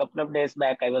 like a couple of days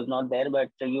back, I was not there, but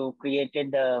you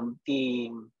created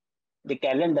the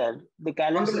calendar. The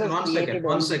calendar was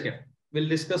One second. We'll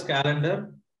discuss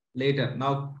calendar later.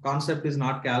 Now, concept is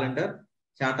not calendar,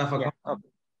 chart of account. Yeah, okay.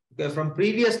 Okay, from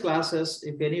previous classes,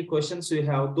 if any questions you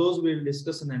have, those we'll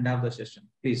discuss in the end of the session.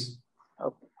 Please.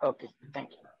 Okay.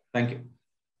 Thank you. Thank you.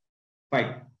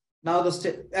 Fine. Now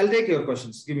I'll take your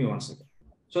questions. Give me 1 second.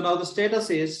 So now the status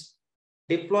is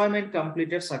deployment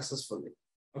completed successfully.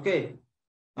 Okay.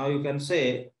 Now you can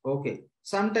say, okay.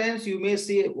 Sometimes you may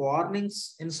see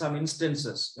warnings in some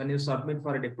instances when you submit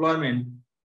for a deployment.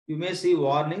 You may see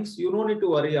warnings. You don't need to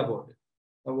worry about it.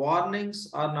 The warnings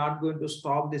are not going to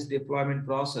stop this deployment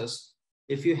process.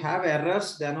 If you have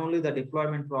errors, then only the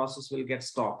deployment process will get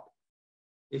stopped.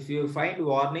 If you find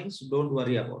warnings, don't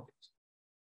worry about it.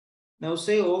 Now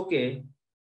say, okay.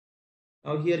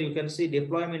 Now here you can see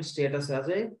deployment status as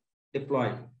a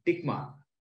deployed tick mark.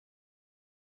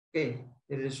 Okay,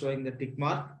 it is showing the tick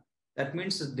mark. That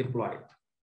means it's deployed.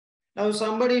 Now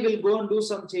somebody will go and do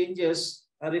some changes,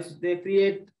 or if they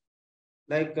create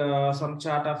like some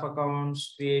chart of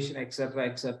accounts, creation,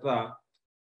 etc.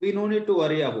 We no need to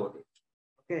worry about it.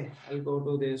 Okay, I'll go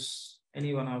to this,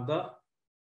 any one of the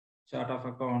chart of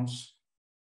accounts.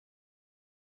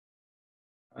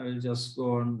 I will just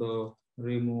go and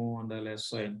remove and I'll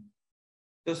assign,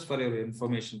 just for your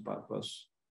information purpose.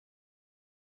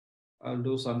 I'll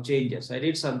do some changes. I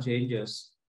did some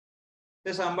changes.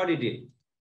 So somebody did.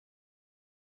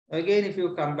 Again, if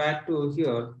you come back to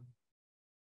here,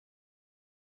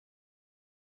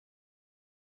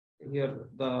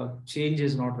 the change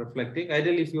is not reflecting.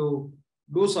 Ideally, if you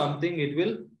do something, it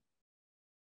will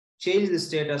change the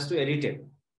status to edited,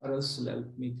 or else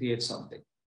let me create something.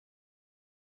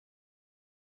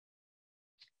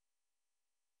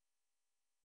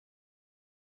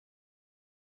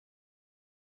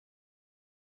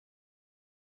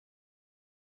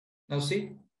 Now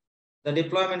see, the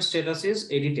deployment status is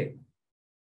edited.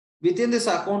 Within this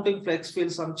accounting flex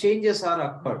field, some changes are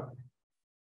occurred.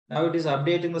 Now it is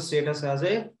updating the status as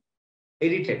a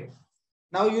edited.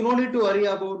 Now you don't need to worry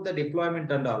about the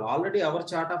deployment and all. Already our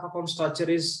chart of account structure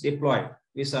is deployed.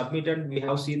 We submitted, we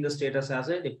have seen the status as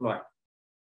a deployed.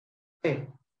 Okay.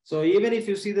 So even if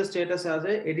you see the status as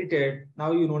a edited,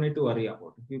 now you don't need to worry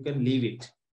about it. You can leave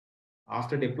it.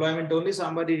 After deployment only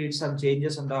somebody did some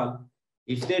changes and all.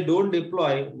 If they don't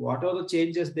deploy, what are the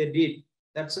changes they did,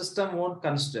 that system won't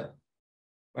consider.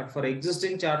 But for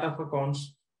existing chart of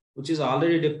accounts, which is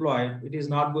already deployed, it is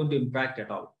not going to impact at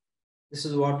all. This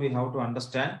is what we have to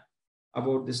understand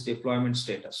about this deployment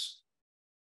status.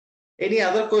 Any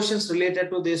other questions related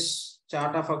to this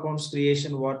chart of accounts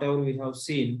creation, whatever we have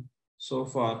seen so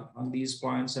far on these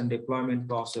points and deployment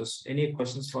process? Any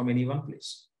questions from anyone,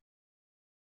 please?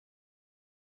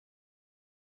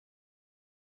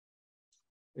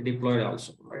 We deployed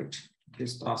also, right?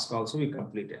 This task also we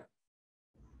completed.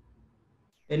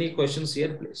 Any questions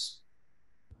here, please?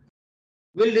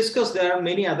 We'll discuss. There are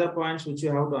many other points which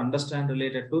you have to understand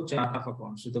related to chart of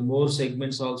accounts. With the more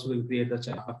segments also will create the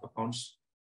chart of accounts.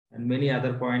 and many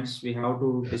other points we have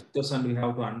to discuss and we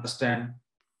have to understand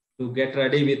to get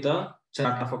ready with the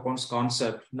chart of accounts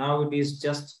concept. Now it is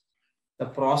just the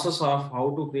process of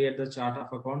how to create the chart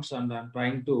of accounts, and I'm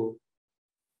trying to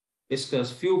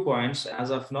discuss few points as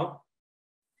of now.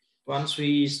 Once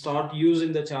we start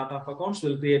using the chart of accounts,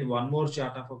 we'll create one more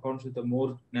chart of accounts with a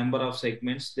more number of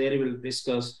segments. There we'll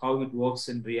discuss how it works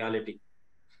in reality.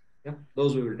 Yeah,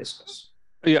 those we will discuss.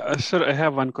 Yeah, sir, I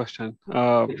have one question.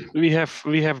 We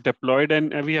have deployed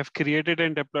and we have created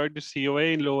and deployed the COA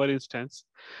in lower instance.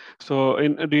 So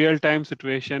in a real-time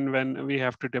situation when we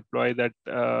have to deploy that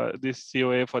this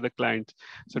COA for the client,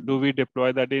 so do we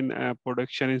deploy that in a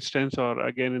production instance or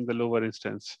again in the lower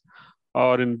instance,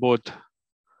 or in both?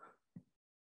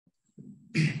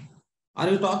 Are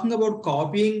you talking about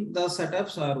copying the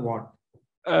setups or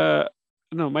what?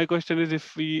 No, my question is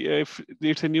if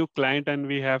it's a new client and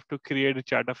we have to create a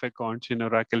chart of accounts in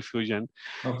Oracle Fusion,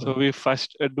 Okay. so we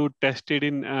first do test it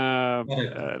in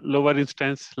lower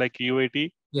instance like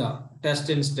UAT. Yeah, test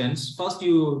instance. First,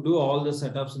 you do all the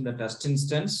setups in the test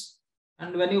instance,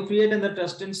 and when you create in the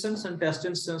test instance and test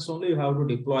instance only, you have to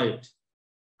deploy it.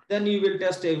 Then you will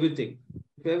test everything.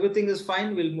 If everything is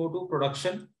fine, we'll move to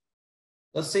production.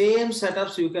 The same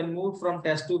setups you can move from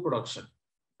test to production.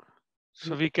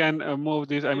 So we can move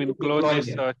this, I mean, close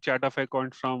this chart of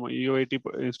account from UAT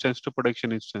instance to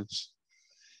production instance.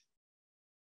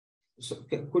 So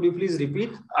could you please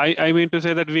repeat? I mean to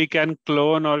say that we can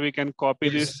clone or we can copy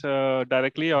this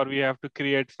directly, or we have to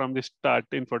create from the start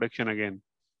in production again.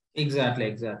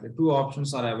 Exactly. Two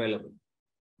options are available.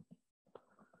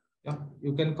 Yeah,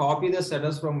 you can copy the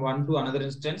setups from one to another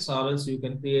instance, or else you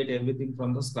can create everything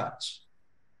from the scratch.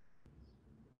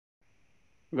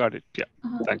 Got it. Yeah.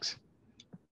 Thanks.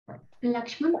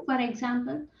 Lakshman, for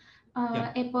example,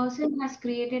 a person has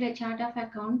created a chart of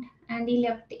account and he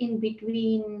left in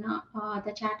between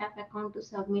the chart of account to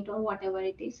submit or whatever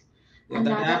it is. Yeah, and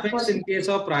that happens in case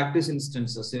of practice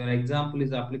instances. Your example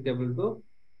is applicable to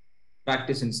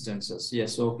practice instances.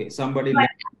 Yes, okay. Somebody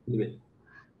left it.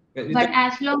 But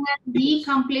as long as we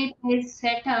complete his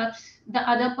setups, the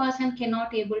other person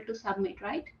cannot able to submit,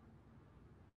 right?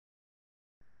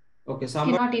 Okay,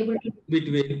 somebody cannot able to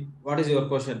between. What is your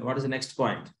question? What is the next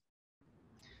point?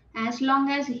 As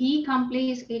long as he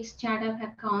completes its chart of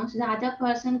accounts, the other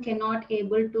person cannot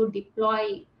able to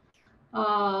deploy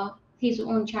his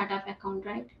own chart of account,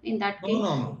 right? In that case.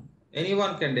 No.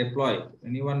 Anyone can deploy.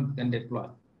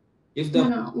 If the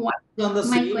What? on the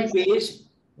My same question. page,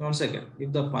 1 second.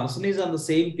 If the person is on the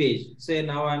same page, say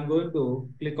now I'm going to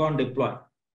click on deploy.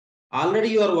 Already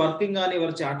you are working on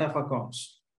your chart of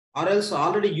accounts, or else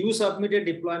already you submitted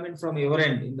deployment from your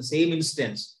end in the same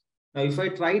instance. Now, if I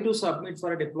try to submit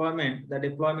for a deployment, the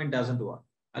deployment doesn't work.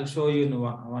 I'll show you in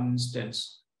one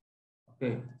instance.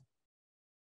 Okay.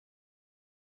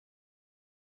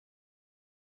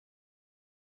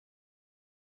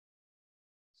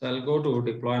 So I'll go to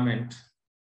deployment.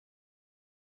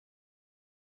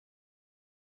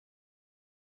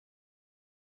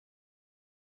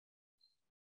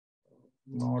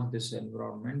 Not this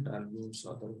environment, I'll use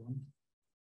other one.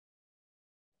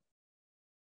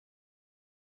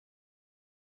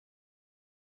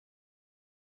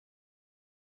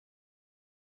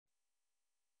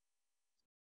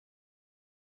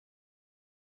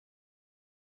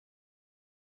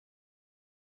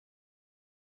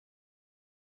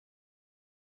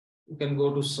 You can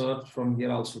go to search from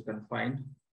here also, you can find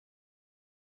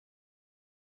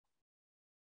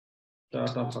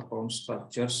chart of account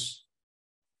structures.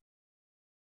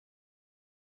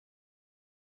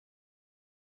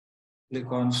 Click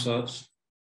on search.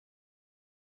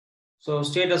 So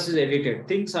status is edited.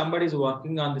 Think somebody is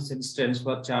working on this instance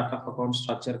for chart of account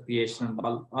structure creation and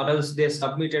all, or else they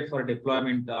submitted for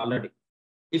deployment already.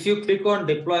 If you click on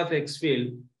deploy flex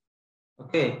field,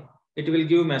 okay, it will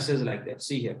give a message like that.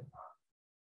 See here.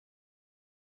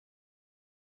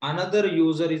 Another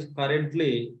user is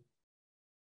currently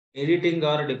editing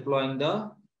or deploying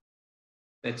the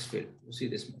text field. You see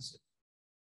this message.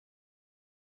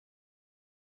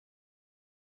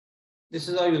 This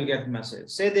is how you will get message.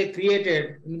 Say they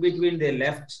created, in between they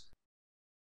left.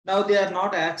 Now they are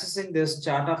not accessing this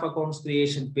chart of accounts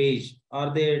creation page, or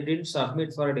they didn't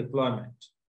submit for a deployment.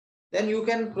 Then you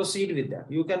can proceed with that.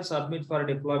 You can submit for a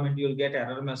deployment. You will get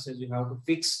error message. You have to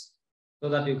fix so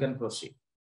that you can proceed.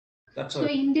 That's so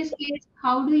in this case,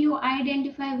 how do you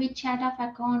identify which chart of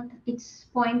account it's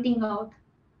pointing out?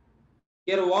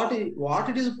 Here, what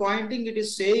it is pointing, it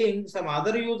is saying some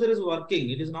other user is working.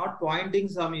 It is not pointing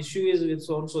some issue is with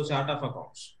so-and-so chart of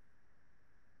accounts.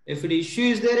 If the issue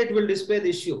is there, it will display the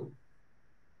issue.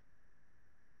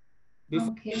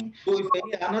 Okay. So if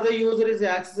any another user is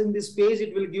accessing this page,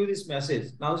 it will give this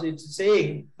message. Now it's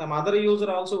saying some other user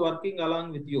also working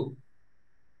along with you.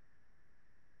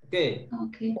 Okay.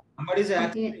 Okay. Somebody is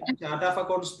Okay. accessing chart of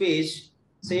accounts page,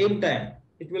 same time,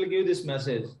 it will give this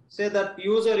message. Say that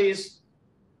user is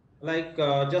like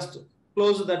just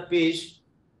close that page.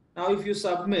 Now, if you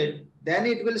submit, then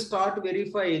it will start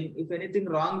verifying if anything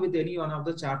wrong with any one of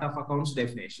the chart of accounts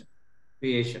definition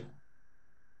creation.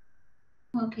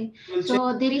 Okay. It will check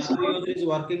So there if is another no. user is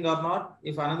working or not.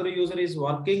 If another user is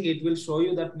working, it will show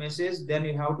you that message. Then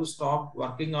you have to stop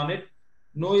working on it.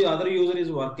 No other user is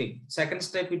working. Second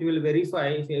step, it will verify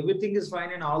if everything is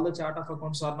fine and all the chart of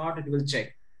accounts are not, it will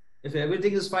check. If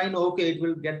everything is fine, okay, it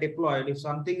will get deployed. If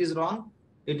something is wrong,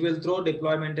 it will throw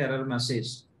deployment error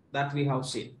message that we have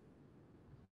seen.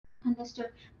 Understood.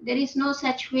 There is no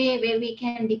such way where we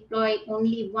can deploy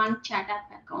only one chat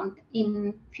app account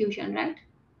in Fusion, right?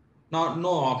 No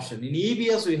option. In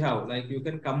EBS, we have like you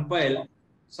can compile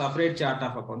separate chart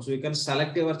of accounts. So you can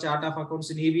select your chart of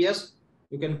accounts in EBS.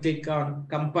 You can click on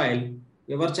compile.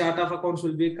 Your chart of accounts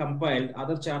will be compiled.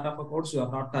 Other chart of accounts you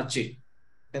are not touching.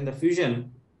 In the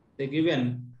Fusion, they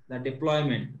given the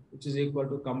deployment, which is equal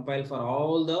to compile for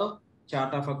all the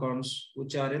chart of accounts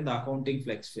which are in the accounting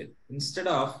flex field. Instead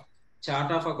of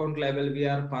chart of account level, we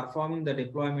are performing the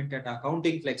deployment at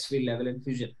accounting flex field level in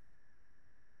Fusion.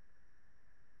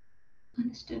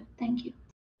 Understood. Thank you.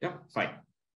 Yeah, fine.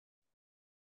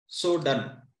 So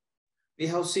done. We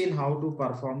have seen how to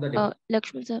perform the deployment.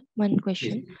 Lakshman sir, one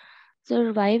question.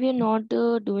 Sir, why we are not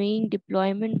doing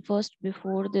deployment first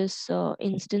before this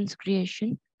instance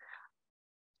creation?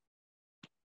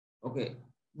 Okay.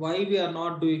 Why we are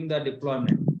not doing the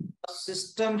deployment? The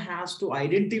system has to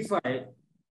identify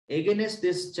against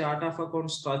this chart of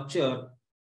account structure,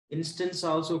 instance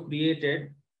also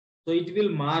created. So it will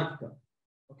mark,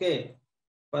 okay,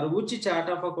 for which chart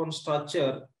of account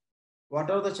structure,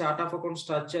 whatever the chart of account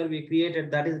structure we created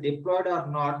that is deployed or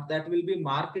not, that will be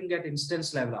marking at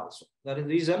instance level also. That is the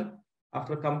reason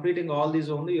after completing all these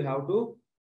only you have to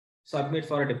submit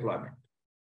for a deployment.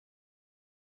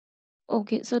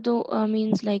 Okay, so the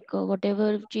means like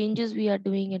whatever changes we are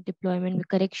doing at deployment,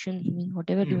 correction,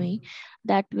 whatever doing,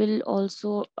 that will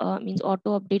also means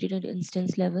auto updated at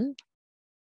instance level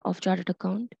of chartered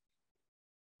account.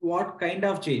 What kind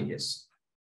of changes?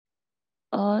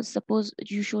 Suppose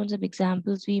you shown some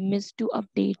examples, we missed to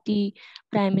update the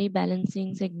primary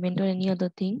balancing segment or any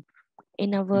other thing.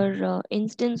 In our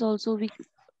instance also we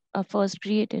first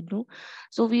created, no?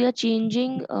 So we are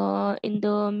changing in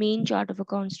the main chart of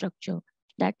account structure.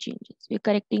 That changes. We're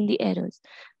correcting the errors.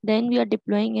 Then we are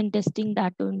deploying and testing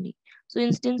that only. So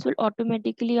instance will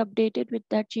automatically update it with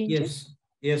that changes?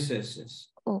 Yes.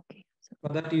 Okay.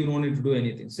 For that, you don't need to do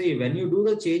anything. See, when you do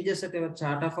the changes at your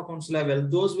chart of accounts level,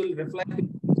 those will reflect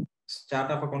in chart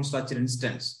of account structure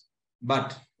instance.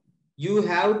 But you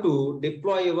have to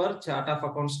deploy your chart of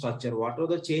account structure. What are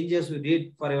the changes you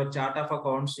did for your chart of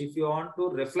accounts? If you want to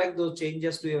reflect those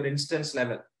changes to your instance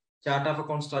level, chart of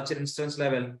account structure instance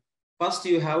level, first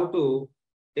you have to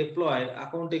deploy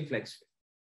accounting flex.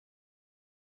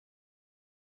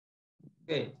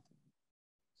 Okay.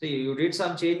 See, you did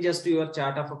some changes to your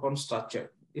chart of account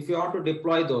structure. If you want to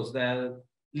deploy those, the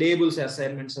labels,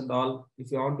 assignments and all,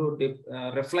 if you want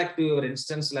to reflect to your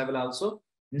instance level also,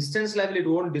 instance level it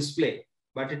won't display,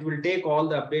 but it will take all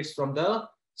the updates from the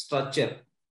structure.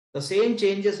 The same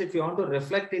changes, if you want to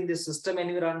reflect in the system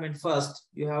environment first,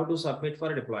 you have to submit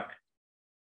for deployment.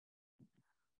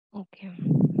 Okay.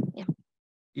 Yeah.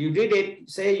 You did it,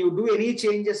 say you do any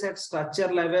changes at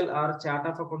structure level or chart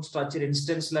of account structure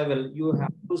instance level, you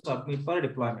have to submit for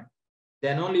deployment.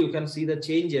 Then only you can see the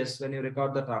changes when you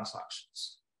record the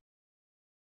transactions.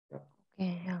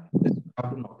 Okay, yeah. You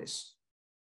have to notice.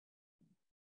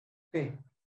 Okay.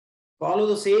 Follow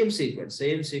the same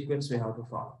sequence we have to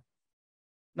follow.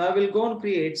 Now we'll go and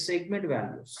create segment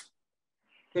values.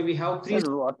 Okay, we have three.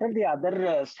 Sir, what are the other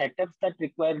setups that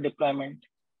require deployment?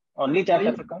 Only chart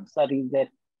of accounts, or is there?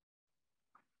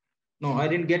 No, I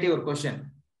didn't get your question.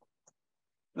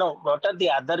 No, what are the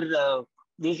other?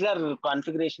 These are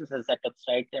configurations and setups,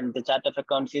 right? And the chart of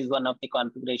accounts is one of the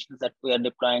configurations that we are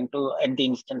deploying to at the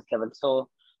instance level. So,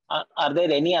 are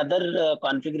there any other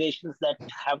configurations that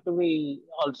have to be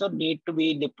also need to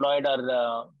be deployed,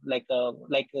 or like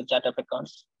the chart of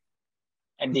accounts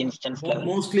at the instance level?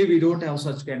 Mostly, we don't have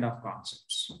such kind of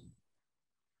concepts.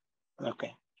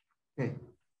 Okay.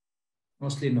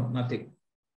 Mostly, no, nothing.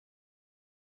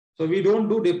 So we don't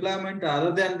do deployment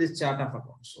other than this chart of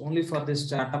accounts. Only for this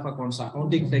chart of accounts,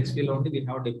 accounting flex field only we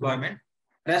have deployment.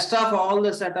 Rest of all the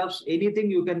setups,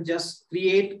 anything you can just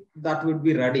create, that would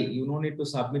be ready. You don't need to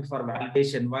submit for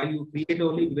validation. While you create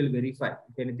only, it will verify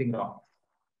if anything wrong.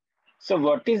 So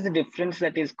what is the difference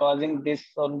that is causing this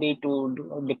only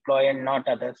to deploy and not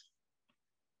others?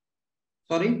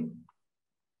 Sorry?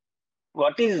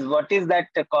 What is that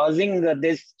causing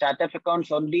this chart of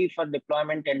accounts only for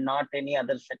deployment and not any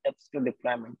other setups to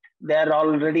deployment? They are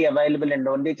already available and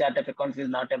only chart of accounts is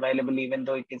not available even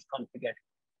though it is configured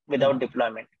without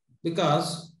deployment.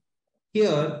 Because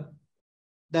here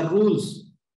the rules,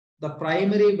 the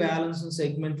primary balance and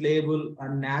segment label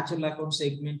and natural account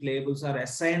segment labels are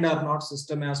assigned or not,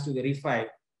 system has to verify.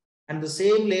 And the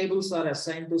same labels are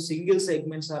assigned to single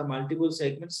segments or multiple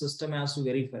segments, system has to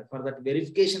verify. For that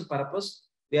verification purpose,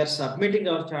 we are submitting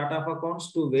our chart of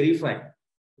accounts to verify.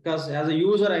 Because as a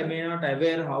user, I may not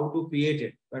aware how to create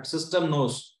it, but system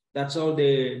knows. That's how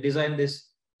they design this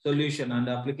solution and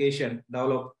application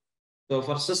develop. So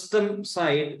for system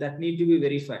side, that need to be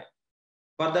verified.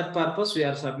 For that purpose, we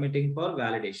are submitting for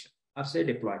validation or say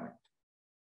deployment.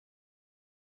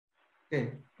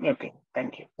 Okay. Okay,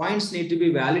 thank you. Points need to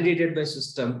be validated by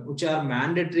system, which are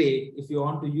mandatory if you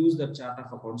want to use the chart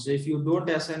of accounts. So if you don't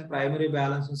assign primary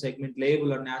balance and segment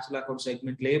label or natural account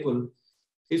segment label,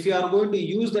 if you are going to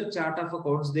use the chart of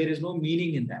accounts, there is no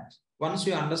meaning in that. Once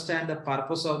you understand the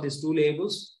purpose of these two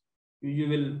labels, you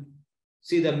will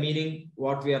see the meaning,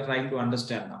 what we are trying to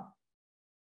understand now.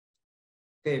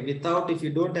 Okay, if you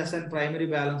don't assign primary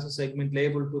balance and segment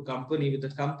label to company, with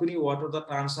the company, whatever the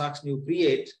transaction you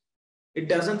create, it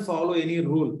doesn't follow any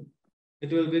rule.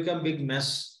 It will become big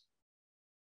mess.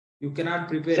 You cannot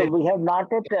prepare. So we have not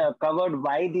yet covered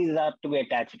why these are to be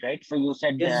attached, right? So you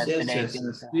said yes.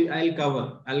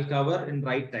 I'll cover in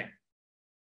right time.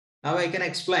 Now I can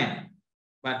explain,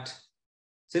 but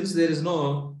since there is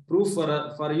no proof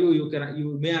for you,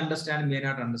 you may understand, may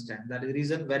not understand. That is the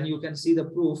reason when you can see the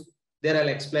proof, there I'll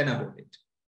explain about it.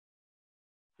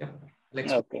 Yeah.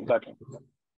 Okay, got it.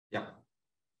 Yeah.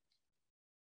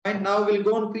 And now we'll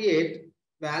go and create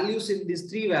values in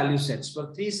these three value sets.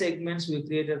 For three segments, we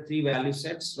created three value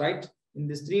sets, right? In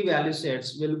these three value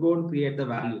sets, we'll go and create the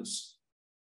values.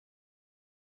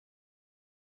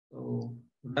 So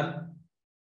done.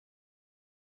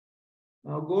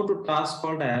 Now go to task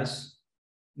called as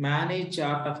manage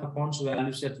chart of accounts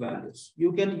value set values.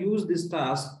 You can use this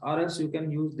task or else you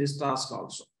can use this task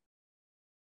also.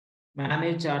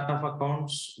 Manage chart of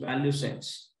accounts value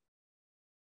sets.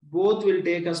 Both will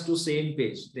take us to same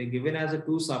page. They're given as a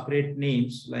two separate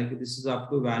names, like this is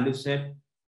up to value set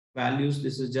values.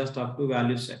 This is just up to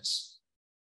value sets.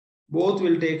 Both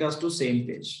will take us to same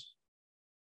page.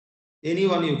 Any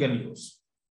one you can use.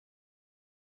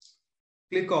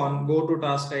 Click on go to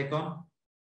task icon.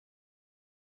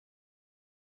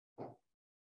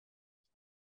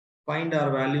 Find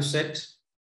our value set.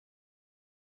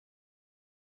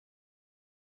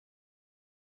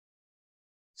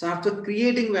 So after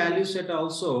creating value set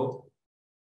also,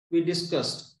 we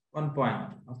discussed one point.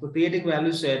 After creating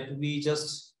value set, we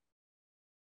just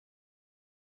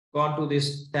gone to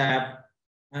this tab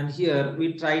and here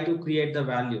we try to create the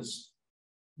values.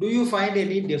 Do you find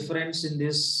any difference in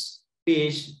this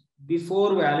page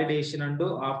before validation and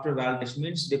after validation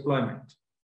means deployment?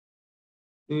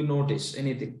 Do you notice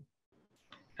anything?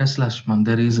 Yes, Lakshman,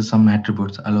 there is some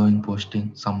attributes allowing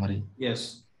posting, summary.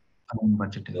 Yes.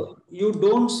 Budgeting. So you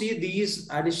don't see these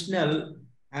additional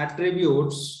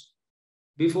attributes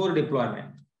before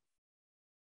deployment.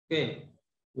 Okay.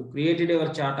 You created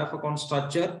your chart of account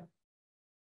structure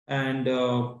and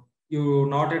you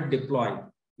not yet deploy.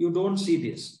 You don't see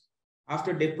this.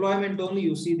 After deployment only,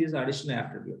 you see these additional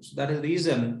attributes. That is the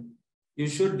reason you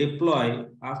should deploy.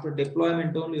 After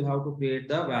deployment only, you have to create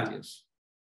the values.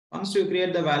 Once you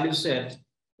create the value set,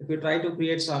 if you try to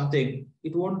create something,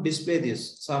 it won't display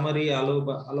this summary,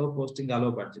 allow posting,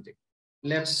 allow budgeting.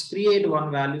 Let's create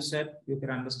one value set. You can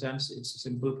understand it's a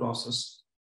simple process.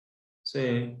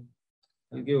 Say,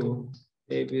 I'll give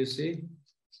ABC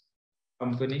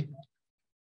company,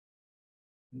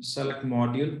 select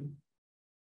module,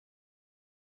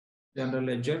 general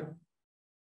ledger.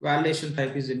 Validation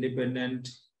type is independent.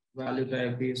 Value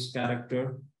type is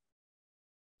character.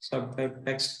 Subtype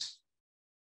text.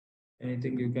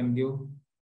 Anything you can give.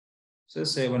 Say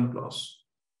save and close.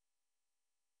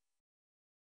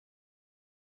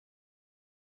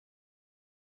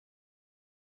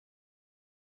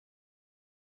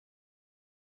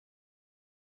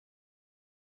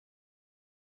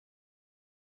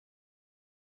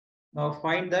 Now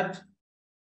find that.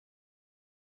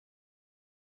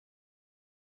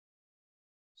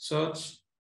 Search.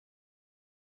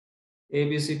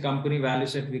 ABC company value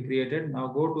set we created. Now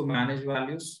go to manage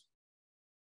values.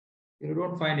 You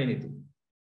don't find anything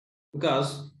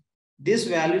because this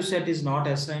value set is not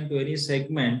assigned to any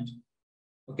segment,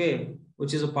 okay,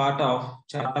 which is a part of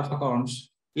chart of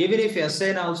accounts. Even if you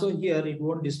assign also here, it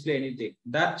won't display anything.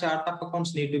 That chart of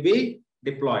accounts need to be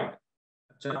deployed.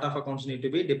 Chart of accounts need to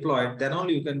be deployed. Then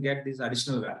only you can get these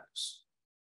additional values.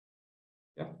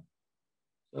 Yeah.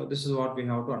 So this is what we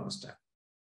have to understand.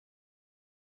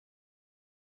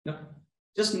 Yeah.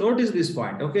 Just notice this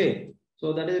point. Okay.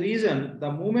 So that is the reason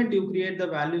the moment you create the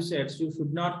value sets, you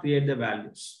should not create the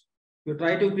values. If you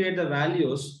try to create the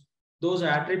values, those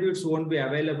attributes won't be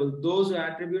available. Those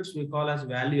attributes we call as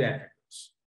value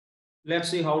attributes. Let's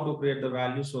see how to create the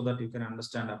values so that you can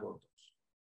understand about those.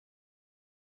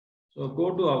 So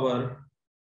go to our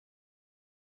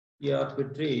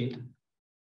ERP tree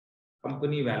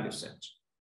company value set.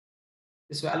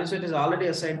 This value set is already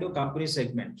assigned to company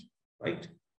segment, right?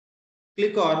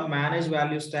 Click on manage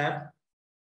values tab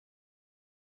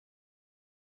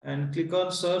and click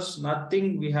on search.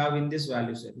 Nothing we have in this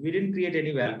value set. We didn't create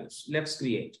any values. Let's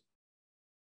create.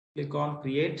 Click on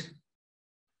create.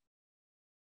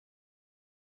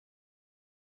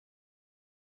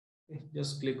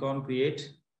 Just click on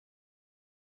create.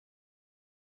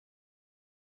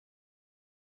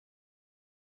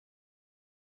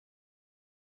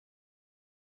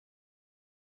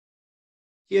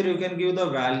 Here you can give the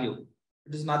value.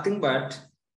 It is nothing but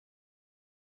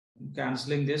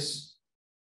canceling this.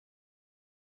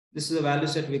 This is the value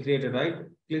set we created, right?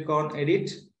 Click on edit.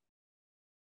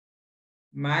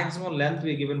 Maximum length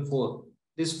we given 4.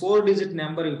 This 4-digit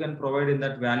number you can provide in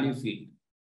that value field.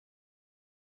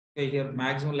 Okay, here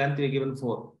maximum length we given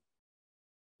 4.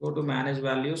 Go to manage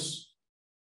values.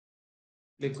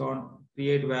 Click on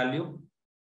create value.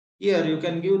 Here you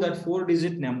can give that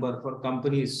 4-digit number for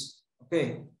companies.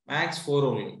 Okay, max 4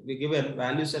 only. We given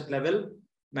value set level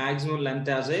maximum length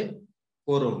as a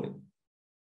 4 only.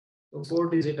 So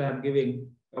 4-digit I am giving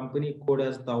company code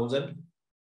as 1000.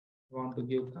 I want to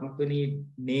give company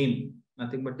name,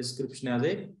 nothing but description as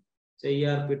a say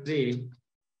ERP tree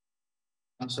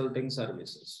consulting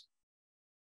services.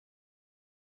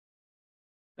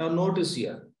 Now notice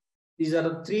here, these are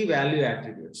the 3 value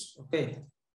attributes. Okay,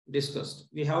 discussed.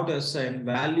 We have to assign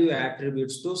value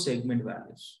attributes to segment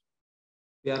values.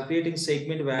 We are creating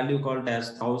segment value called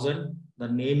as 1000. The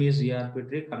name is ERP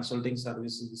tree consulting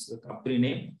services. This is the company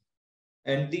name.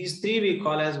 And these 3 we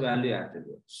call as value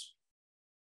attributes.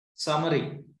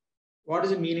 Summary. What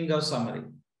is the meaning of summary?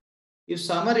 If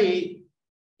summary,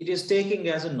 it is taking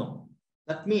as a no.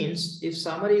 That means if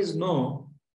summary is no,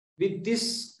 with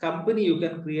this company you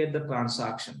can create the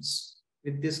transactions.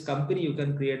 With this company you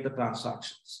can create the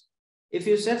transactions. If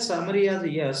you set summary as a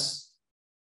yes,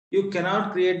 you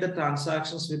cannot create the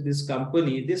transactions with this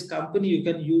company. This company you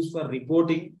can use for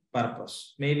reporting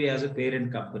purpose, maybe as a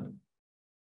parent company.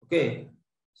 Okay,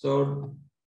 so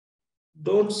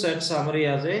don't set summary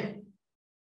as a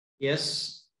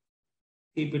yes,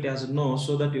 keep it as a no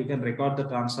so that you can record the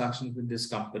transaction with this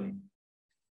company.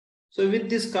 So with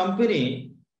this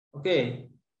company, okay,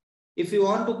 if you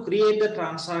want to create the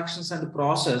transactions and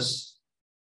process,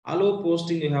 allow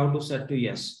posting you have to set to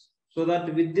yes. So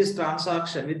that with this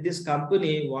transaction, with this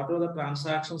company, whatever the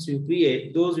transactions you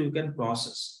create, those you can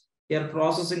process. Here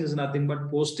processing is nothing but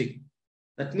posting.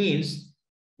 That means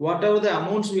whatever the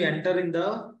amounts we enter in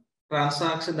the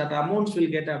transaction, that amounts will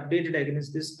get updated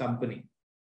against this company.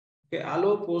 Okay,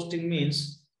 allow posting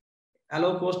means,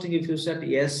 allow posting if you set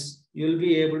yes, you will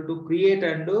be able to create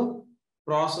and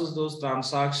process those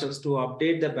transactions to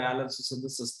update the balances in the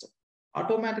system.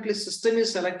 Automatically system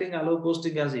is selecting allow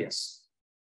posting as yes.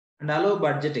 And allow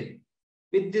budgeting.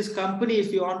 With this company,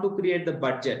 if you want to create the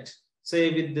budget,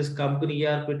 say with this company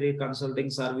ERP consulting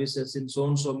services in so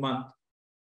and so month,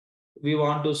 we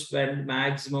want to spend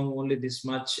maximum only this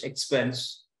much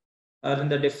expense, or in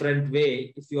the different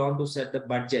way, if you want to set the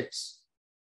budgets,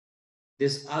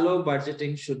 this allow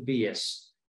budgeting should be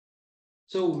yes.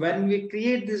 So when we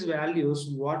create these values,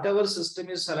 whatever system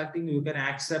is selecting, you can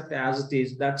accept as it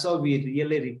is. That's how we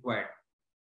really require.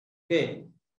 Okay,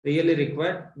 really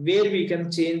required. Where we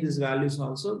can change these values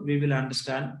also, we will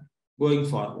understand going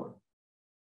forward.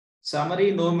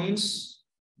 Summary no means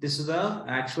this is the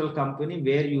actual company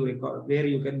where you record, where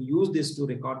you can use this to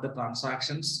record the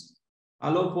transactions.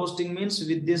 Allow posting means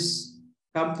with this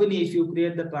company, if you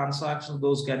create the transactions,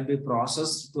 those can be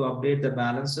processed to update the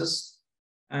balances.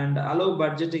 And allow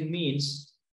budgeting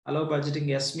means, allow budgeting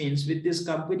yes means with this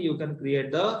company you can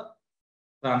create the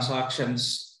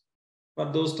transactions. For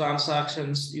those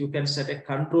transactions, you can set a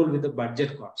control with the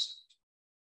budget concept.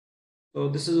 So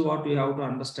this is what we have to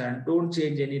understand. Don't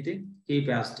change anything. Keep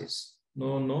as it is.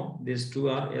 No. These two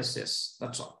are SS.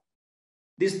 That's all.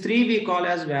 These three we call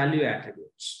as value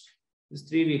attributes. These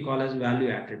three we call as value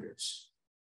attributes.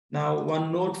 Now,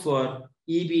 one note for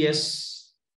EBS,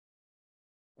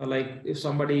 like if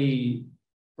somebody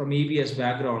from EBS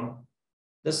background,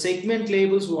 the segment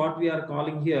labels, what we are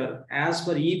calling here, as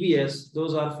per EBS,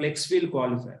 those are flex field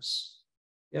qualifiers.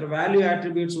 Your value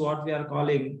attributes, what we are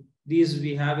calling, these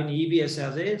we have in EBS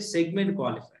as a segment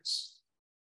qualifiers.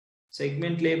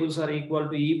 Segment labels are equal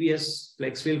to EBS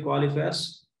flex field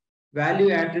qualifiers. Value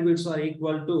attributes are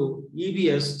equal to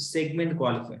EBS segment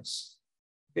qualifiers.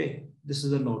 Okay, this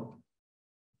is the note.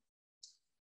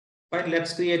 Fine,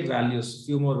 let's create values,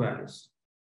 few more values.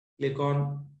 Click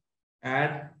on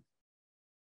add.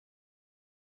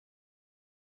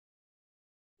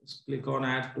 Let's click on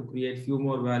add to create few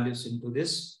more values into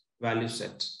this value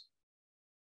set.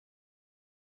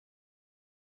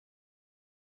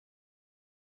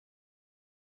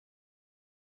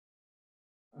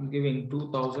 I'm giving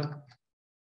 2000.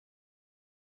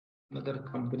 Another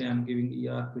company I'm giving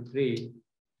ERP3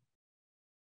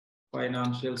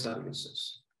 financial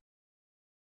services.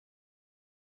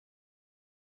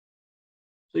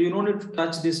 So you don't need to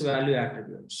touch these value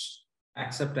attributes.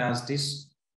 Accept as this.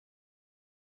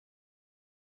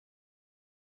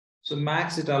 So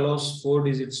max it allows 4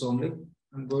 digits only.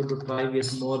 I'm going to try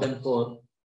with more than 4.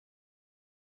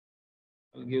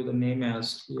 I'll give the name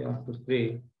as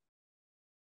ERP3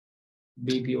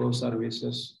 BPO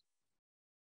services.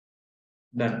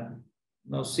 Done.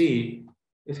 Now see,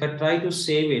 if I try to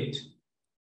save it,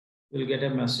 we'll get a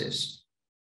message.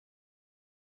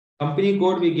 Company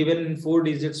code we given in 4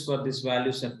 digits for this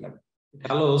value set level. It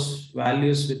allows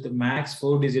values with the max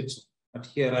 4 digits. But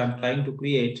here I'm trying to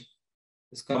create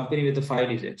this company with the 5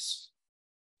 digits.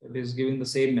 It is giving the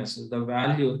same message. The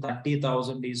value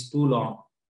 30,000 is too long.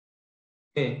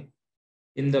 Okay.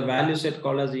 In the value set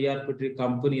called as ERP3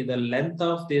 company, the length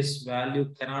of this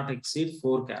value cannot exceed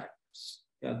 4 characters.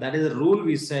 Yeah, that is the rule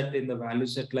we set in the value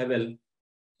set level.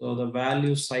 So the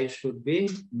value size should be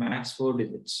max 4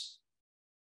 digits.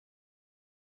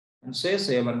 And say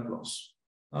save and close.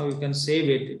 Now you can save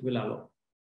it, it will allow.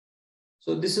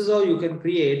 So this is how you can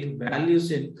create values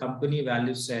in company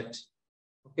value set.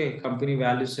 Okay, company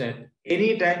value set.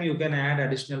 Anytime you can add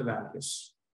additional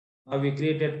values. Now we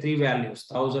created 3 values,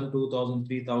 1000, 2000,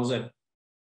 3000.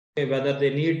 Okay, whether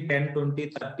they need 10, 20,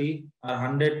 30 or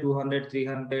 100, 200,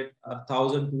 300 or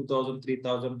 1000, 2000,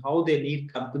 3000, how they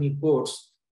need company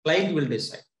codes, client will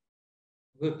decide.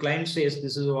 Okay, client says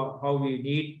this is how we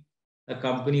need the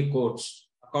company codes.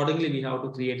 Accordingly, we have to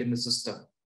create in the system.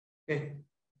 Okay.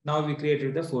 Now we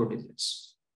created the 4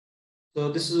 digits.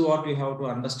 So this is what we have to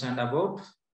understand about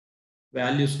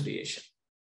values creation.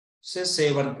 Say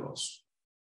save and close.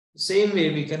 Same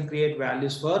way we can create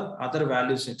values for other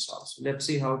value sets also. Let's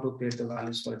see how to create the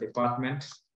values for department.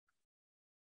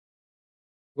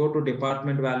 Go to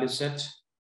department value set.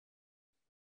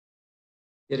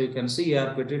 Here you can see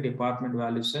ERP3 department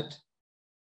value set.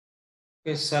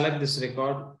 Okay, select this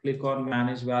record, click on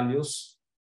manage values.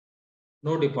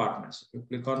 No departments. If you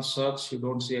click on search, you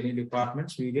don't see any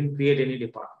departments. We didn't create any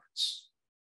departments.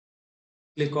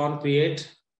 Click on create.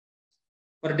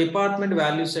 For department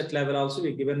value set level also,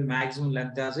 we given maximum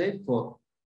length as a 4.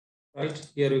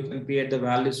 Right? Here you can create the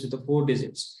values with the 4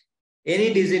 digits.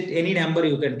 Any digit, any number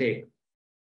you can take.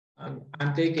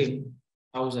 I'm taking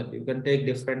 1000. You can take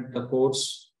different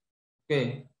codes.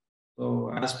 Okay.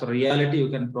 So as per reality, you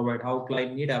can provide how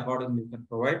client need, accordingly you can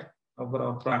provide. For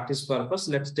our practice purpose,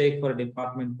 let's take for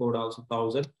department code also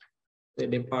 1000. The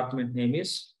department name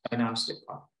is finance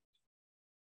department.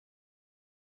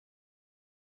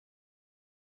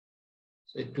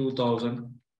 Say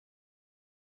 2000.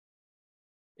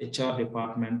 HR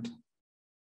department.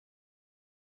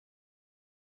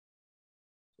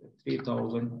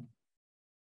 3000.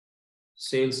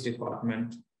 Sales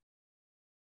department.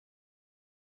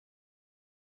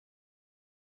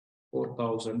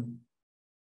 4000.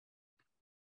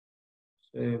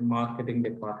 Say marketing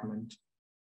department.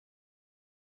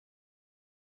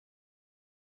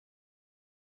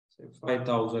 Say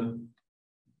 5000.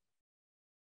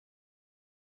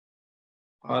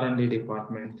 R&D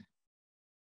department.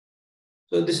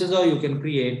 So this is how you can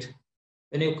create.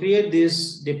 When you create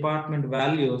these department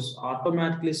values,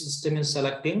 automatically system is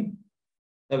selecting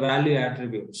the value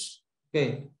attributes.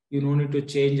 Okay, you don't need to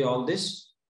change all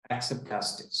this, accept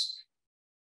as it is.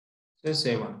 So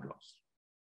save and close.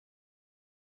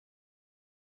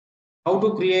 How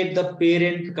to create the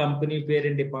parent company,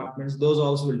 parent departments, those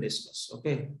also we'll discuss.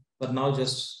 Okay, but now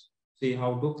just see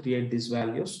how to create these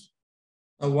values.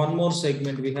 One more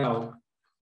segment we have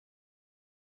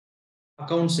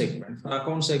account segment. For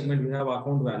account segment, we have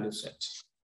account value set.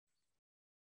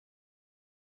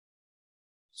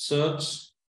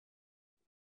 Search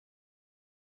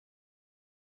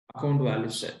account value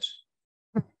set.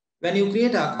 When you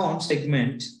create account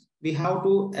segment, we have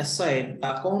to assign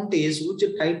the account is which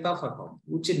type of account,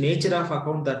 which nature of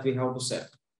account that we have to set.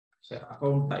 So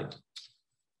account type,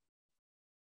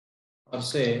 or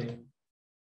say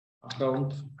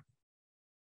account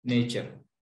nature.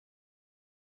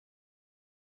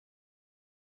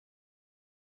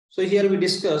 So here we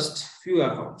discussed few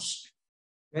accounts.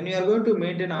 When you are going to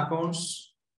maintain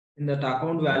accounts in that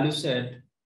account value set,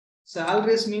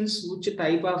 salaries means which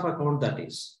type of account that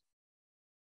is.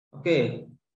 Okay.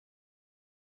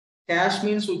 Cash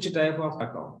means which type of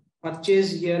account.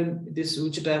 Purchase here, this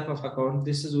which type of account,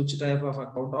 this is which type of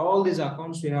account. All these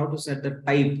accounts we have to set the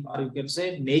type, or you can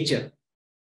say nature.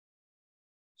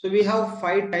 So we have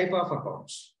 5 type of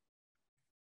accounts.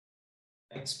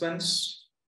 Expense,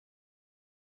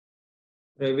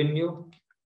 revenue,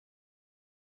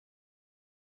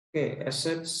 okay,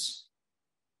 assets,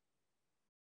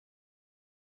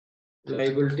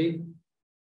 liability,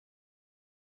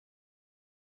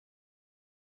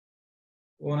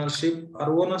 ownership,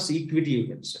 or owner's equity, you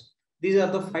can say. These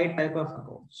are the 5 type of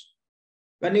accounts.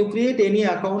 When you create any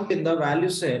account in the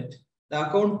value set, the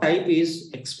account type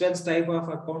is expense type of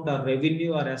account, or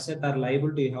revenue, or asset, or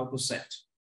liability you have to set.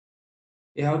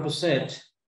 You have to set,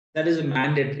 that is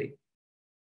mandatory.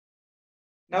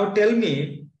 Now tell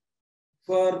me,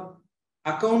 for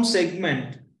account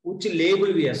segment, which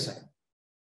label we assign?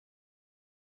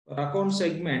 For account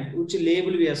segment, which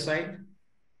label we assign?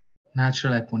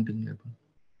 Natural accounting label.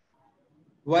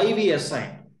 Why we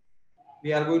assign?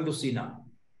 We are going to see now.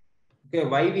 Okay,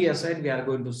 why we assign, we are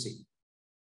going to see.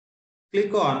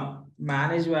 Click on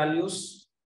manage values.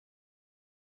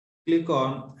 Click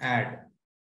on add.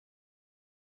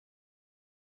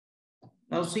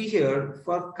 Now see here,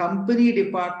 for company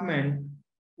department,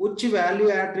 which value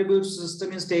attribute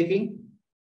system is taking?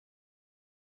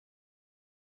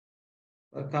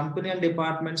 For company and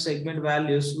department segment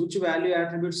values, which value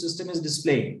attribute system is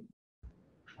displaying?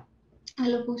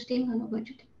 Allow posting, allow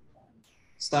budgeting.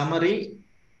 Summary,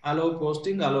 allow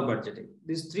posting, allow budgeting.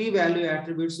 These 3 value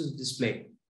attributes is displayed.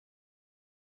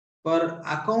 For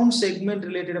account segment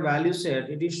related value set,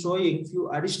 it is showing few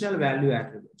additional value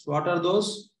attributes. What are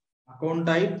those? Account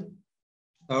type,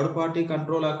 third party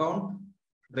control account,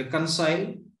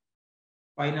 reconcile,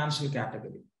 financial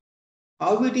category.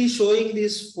 How it is showing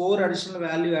these 4 additional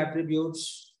value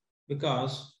attributes?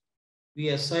 Because we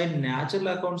assign natural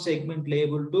account segment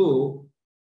label to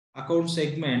account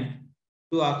segment.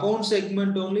 To account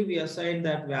segment only we assign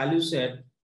that value set.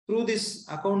 Through this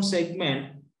account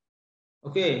segment,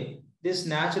 okay, this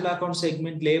natural account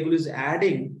segment label is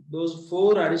adding those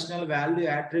 4 additional value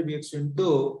attributes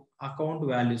into account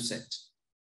value set.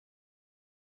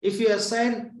 If you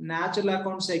assign natural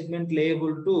account segment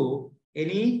label to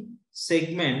any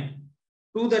segment,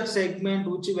 to that segment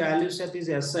which value set is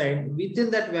assigned,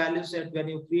 within that value set, when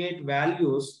you create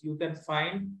values, you can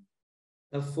find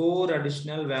the 4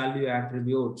 additional value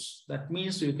attributes. That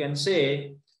means you can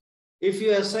say, if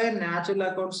you assign natural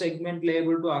account segment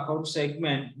label to account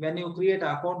segment, when you create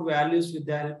account values with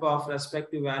the help of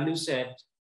respective value set,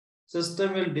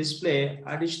 system will display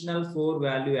additional 4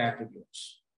 value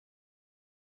attributes.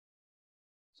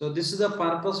 So this is the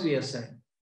purpose we assign.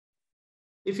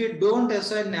 If you don't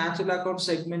assign natural account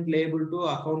segment label to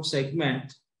account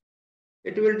segment,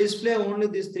 it will display only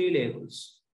these 3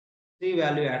 labels, 3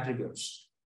 value attributes.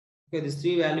 Okay, these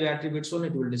 3 value attributes only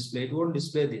it will display. It won't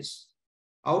display this.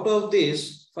 Out of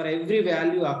this, for every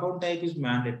value, account type is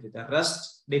mandatory. The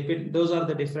rest, those are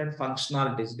the different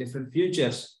functionalities, different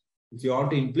features. If you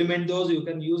want to implement those, you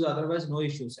can use, otherwise no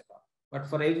issues at all. But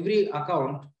for every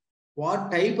account,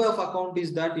 what type of account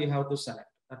is that you have to select?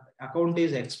 That account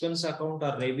is expense account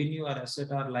or revenue or asset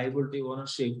or liability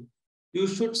ownership. You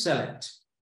should select.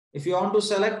 If you want to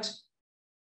select,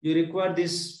 you require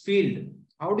this field.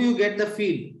 How do you get the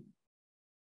field?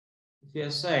 If you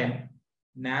assign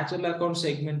natural account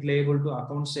segment label to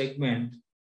account segment,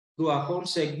 through account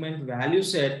segment value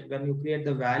set, when you create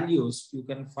the values, you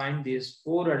can find these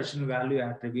 4 additional value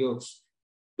attributes.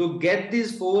 To get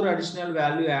these 4 additional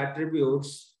value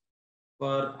attributes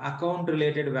for account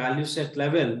related value set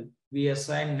level, we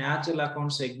assign natural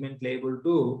account segment label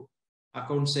to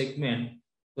account segment.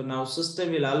 So now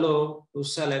system will allow to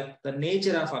select the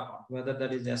nature of account, whether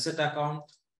that is asset account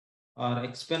or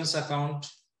expense account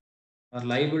or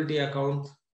liability account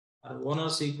or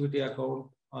owner's equity account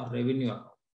or revenue account.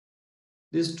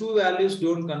 These 2 values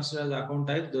don't consider as account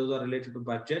type. Those are related to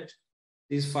budget.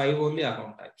 These 5 only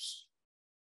account types.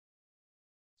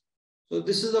 So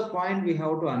this is the point we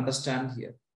have to understand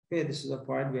here. Okay, this is the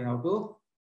point we have to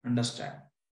understand.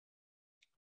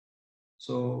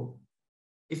 So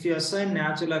if you assign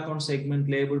natural account segment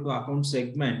label to account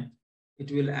segment,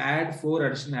 it will add 4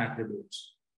 additional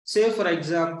attributes. Say for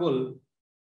example,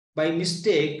 by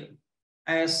mistake,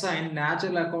 I assign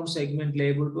natural account segment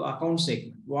label to account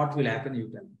segment. What will happen, you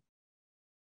tell me?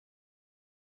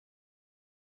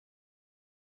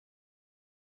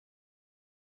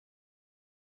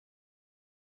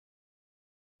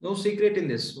 No secret in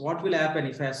this. What will happen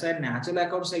if I assign natural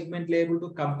account segment label to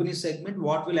company segment?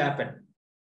 What will happen?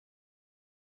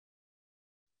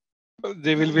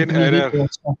 There will be an error.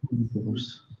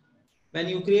 When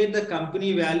you create the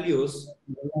company values,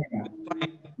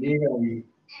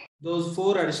 those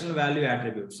 4 additional value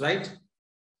attributes, right?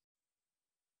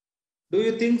 Do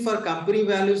you think for company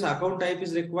values, account type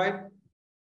is required?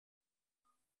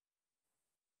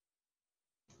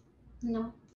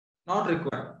 No. Not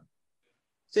required.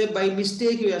 Say by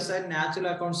mistake, you assign natural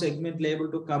account segment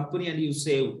label to company and you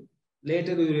saved.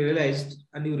 Later you realized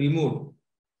and you removed.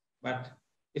 But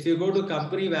if you go to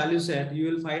company value set, you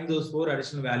will find those 4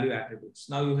 additional value attributes.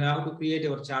 Now you have to create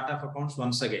your chart of accounts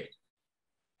once again.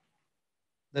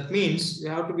 That means you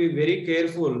have to be very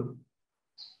careful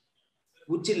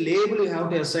which label you have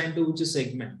to assign to which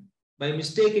segment. By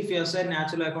mistake, if you assign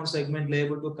natural account segment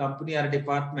label to company or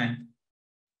department,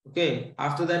 okay,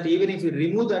 after that, even if you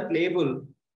remove that label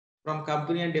from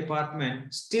company and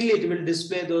department, still it will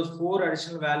display those 4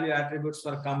 additional value attributes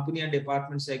for company and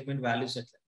department segment value set.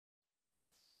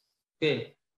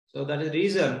 Okay, so that is the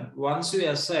reason once you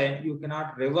assign, you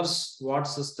cannot reverse what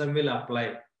system will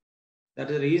apply. That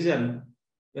is the reason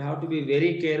you have to be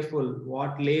very careful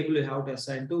what label you have to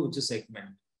assign to which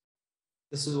segment.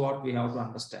 This is what we have to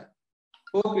understand.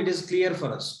 Hope it is clear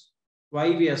for us why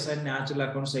we assign natural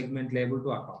account segment label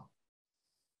to account.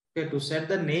 Okay, to set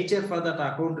the nature for that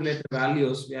account related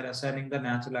values, we are assigning the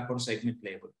natural account segment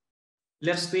label.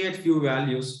 Let's create few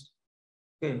values.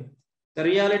 Okay, the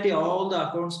reality all the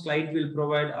accounts client will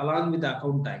provide along with the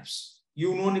account types.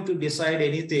 You don't need to decide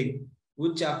anything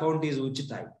which account is which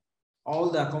type. All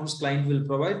the accounts client will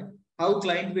provide, how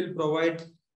client will provide,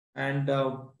 and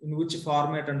in which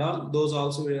format and all those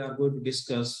also we are going to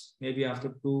discuss maybe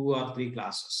after 2 or 3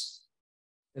 classes.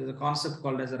 There is a concept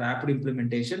called as a rapid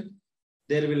implementation.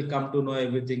 There will come to know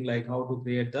everything like how to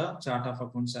create the chart of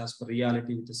accounts as per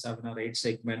reality with the 7 or 8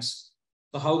 segments.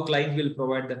 So how client will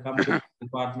provide the company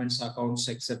departments, accounts,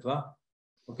 etc.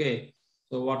 Okay.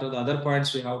 So what are the other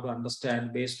points we have to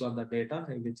understand based on the data?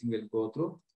 Everything will go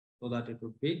through so that it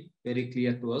would be very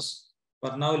clear to us.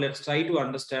 But now let's try to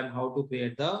understand how to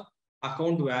create the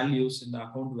account values in the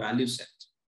account value set.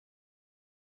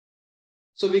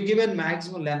 So we given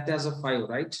maximum length as a 5,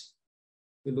 right?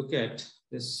 We look at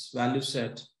this value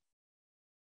set.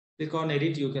 Click on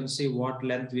edit, you can see what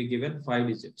length we given, 5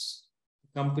 digits.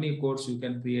 Company codes you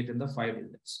can create in the 5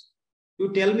 digits.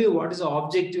 You tell me what is the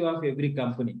objective of every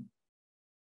company.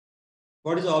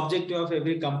 What is the objective of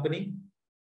every company?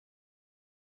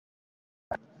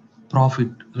 Profit,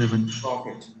 revenue.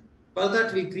 Profit. For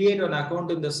that, we create an account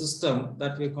in the system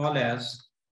that we call as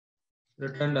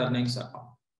returned earnings account.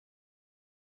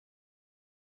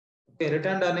 Okay,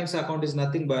 returned earnings account is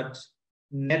nothing but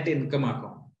net income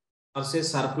account or say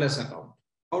surplus account.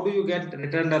 How do you get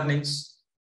returned earnings?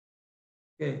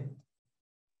 Okay.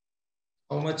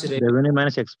 How much revenue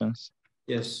minus expense?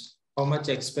 Yes. How much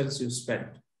expense you spent?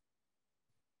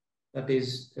 That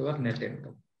is your net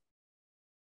income.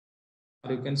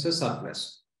 Or you can say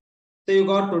surplus. So you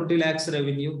got 20 lakhs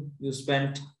revenue, you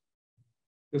spent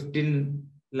 15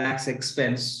 lakhs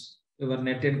expense, your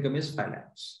net income is 5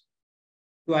 lakhs.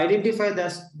 To identify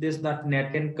that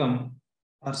net income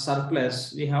or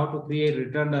surplus, we have to create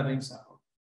returned earnings account.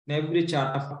 In every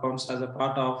chart of accounts as a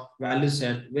part of value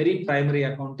set, very primary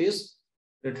account is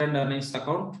returned earnings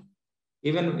account.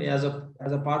 Even as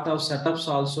a part of setups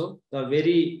also, the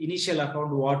very initial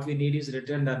account, what we need is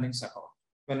returned earnings account.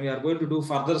 When we are going to do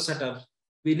further setups,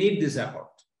 we need this account.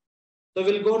 So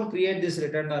we'll go and create this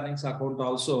returned earnings account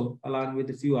also along with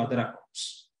a few other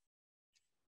accounts.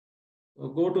 So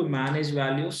go to manage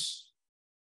values,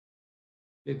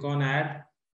 click on add.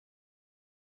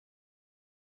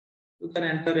 You can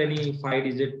enter any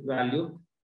 5-digit value.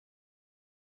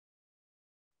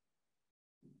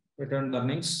 Returned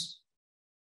earnings.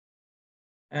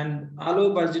 And allow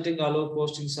budgeting, allow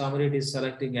posting summary, it is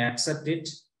selecting accept it.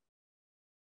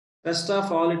 Rest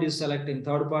of all it is selecting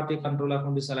third party control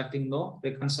account is selecting no,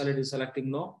 reconcile it is selecting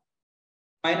no.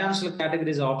 Financial category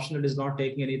is optional, it is not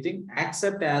taking anything,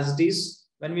 accept as it is.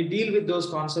 When we deal with those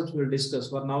concepts, we'll discuss.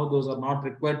 For now, those are not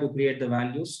required to create the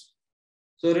values.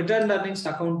 So returned earnings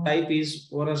account type is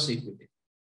owner's equity.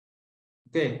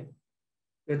 Okay.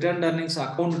 Returned earnings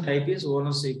account type is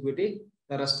owner's equity.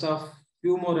 The rest of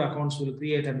few more accounts will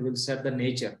create and will set the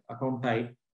nature account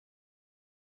type.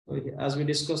 So as we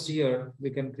discussed here,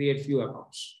 we can create few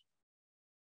accounts.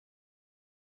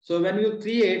 So when you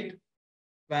create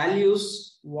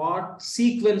values, what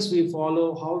sequence we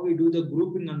follow, how we do the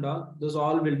grouping and all, those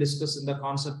all we'll discuss in the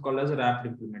concept called as wrapped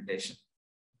implementation.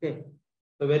 Okay.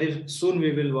 So very soon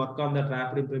we will work on the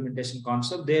wrapped implementation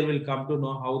concept. There will come to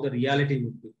know how the reality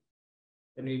would be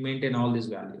when we maintain all these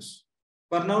values.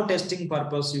 For now, testing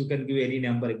purpose, you can give any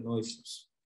numbering, no issues.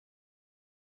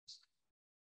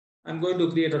 I'm going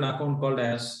to create an account called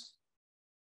as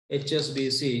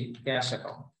HSBC cash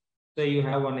account. So you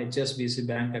have one HSBC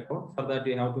bank account. For that,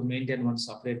 you have to maintain one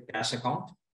separate cash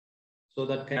account. So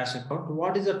that cash account,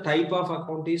 what is the type of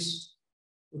account is?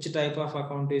 Which type of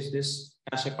account is this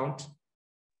cash account?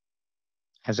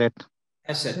 Asset.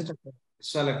 Asset.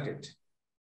 Select it.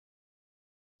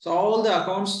 So all the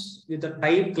accounts with the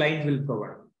type client will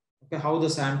provide. Okay, how the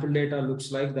sample data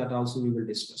looks like, that also we will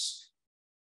discuss.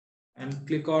 And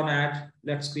click on add.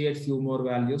 Let's create few more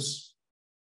values.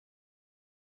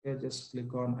 Okay, just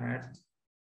click on add.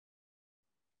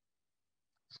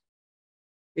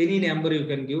 Any number you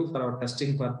can give for our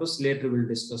testing purpose. Later we'll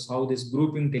discuss how this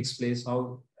grouping takes place,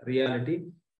 how reality,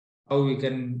 how we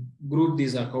can group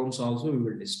these accounts also we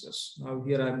will discuss. Now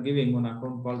here I'm giving one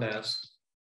account called as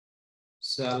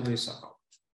salaries account.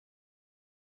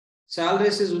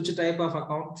 Salaries is which type of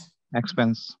account?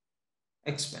 Expense.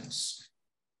 Expense.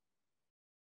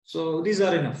 So these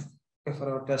are enough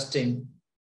for our testing.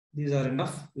 These are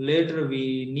enough. Later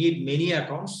we need many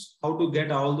accounts. How to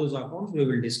get all those accounts we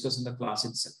will discuss in the class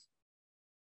itself.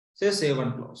 Say save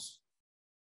and close.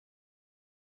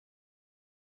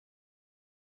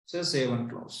 Say save and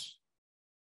close.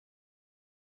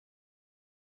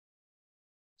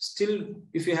 Still,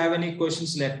 if you have any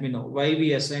questions, let me know. Why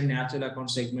we assign natural account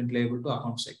segment label to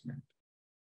account segment?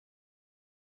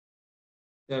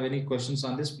 If you have any questions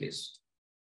on this, please.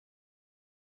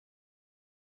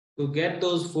 To get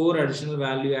those 4 additional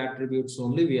value attributes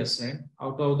only we assign.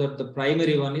 Out of that, the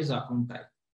primary one is account type.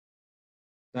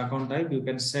 The account type, you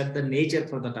can set the nature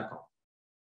for that account.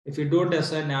 If you don't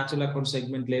assign natural account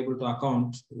segment label to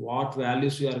account, what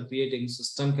values you are creating,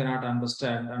 system cannot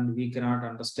understand and we cannot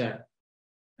understand.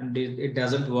 And it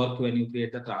doesn't work when you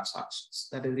create the transactions.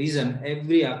 That is the reason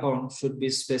every account should be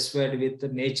specified with the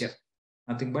nature,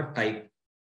 nothing but type.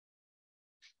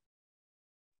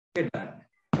 Okay, done.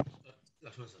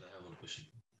 Lakshman sir, I have one question.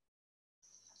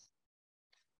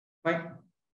 Fine.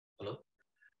 Hello?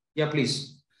 Yeah,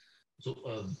 please.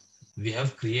 So we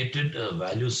have created a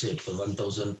value set for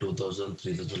 1,000, 2,000,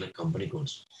 3,000 like company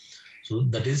codes. So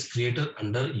that is created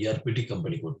under ERPT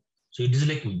company code. So it is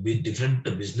like with different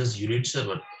business units,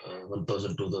 but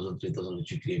 1,000, 2,000, 3,000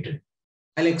 which you created.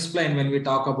 I'll explain when we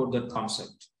talk about that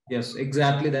concept. Yes,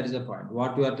 exactly. That is the point.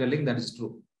 What you are telling, that is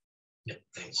true. Yeah,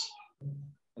 thanks.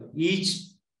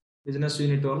 Each business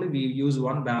unit only, we use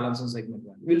one balance and segment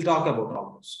one. We'll talk about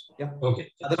all those. Yeah.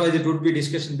 Okay. Otherwise, it would be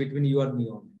discussion between you and me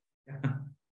only.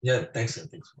 Yeah, thanks, sir.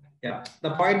 Thanks. Yeah,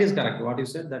 the point is correct. What you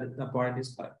said, that is, the point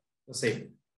is correct. The same.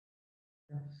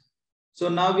 So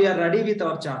now we are ready with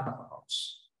our chart of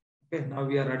accounts. Okay, now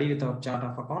we are ready with our chart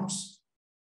of accounts.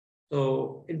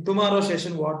 So in tomorrow's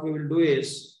session, what we will do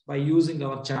is by using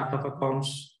our chart of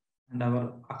accounts and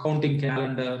our accounting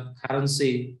calendar,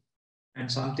 currency, and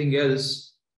something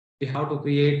else, we have to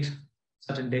create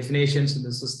certain definitions in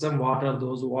the system. What are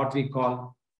those? What we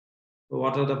call? So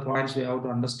what are the points we have to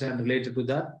understand related to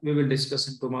that? We will discuss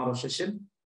in tomorrow's session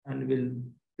and we'll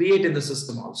create in the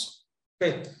system also.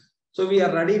 Okay. So we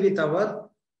are ready with our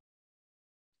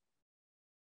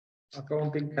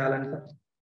accounting calendar.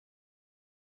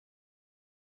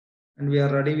 And we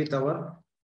are ready with our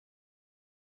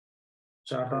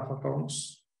chart of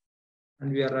accounts.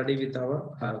 And we are ready with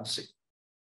our currency.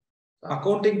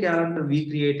 Accounting calendar we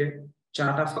created,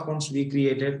 chart of accounts we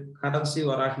created, currency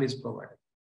Oracle is provided.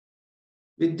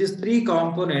 With these 3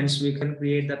 components, we can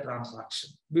create the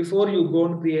transaction. Before you go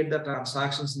and create the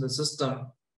transactions in the system,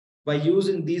 by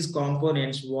using these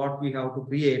components, what we have to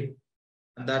create,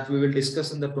 and that we will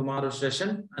discuss in the tomorrow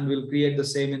session, and we'll create the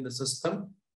same in the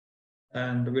system.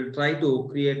 And we'll try to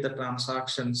create the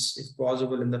transactions, if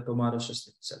possible, in the tomorrow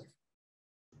session itself.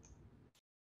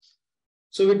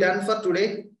 So we're done for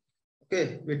today.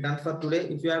 Okay, we're done for today.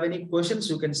 If you have any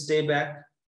questions, you can stay back.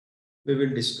 We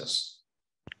will discuss.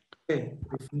 Okay,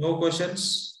 if no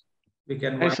questions, We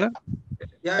can. Hi, sir.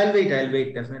 Yeah, I'll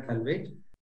wait. Definitely, I'll wait.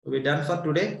 We're done for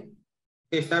today.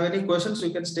 If you have any questions,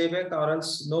 you can stay back or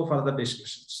else no further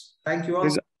discussions. Thank you all.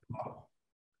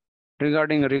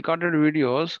 Regarding recorded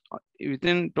videos,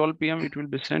 within 12 p.m. it will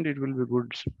be sent. It will be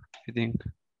good, I think.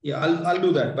 Yeah, I'll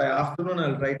do that. By afternoon,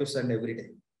 I'll try to send every day.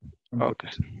 Okay.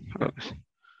 Okay.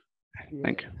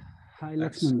 Thank you. Hi,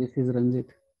 Lakshman. This is Ranjit.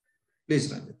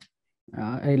 Please, Ranjit.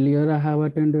 Earlier, I have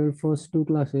attended first 2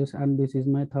 classes, and this is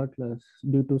my 3rd class.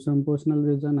 Due to some personal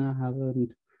reason, I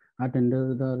haven't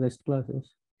attended the rest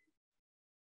classes.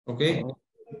 Okay.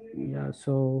 Yeah,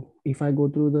 so if I go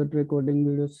through the recording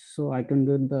videos, so I can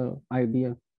get the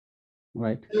idea,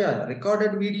 right? Yeah,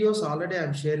 recorded videos already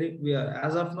I'm sharing. We are,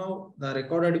 as of now, the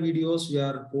recorded videos we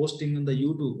are posting in the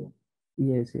YouTube.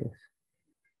 Yes.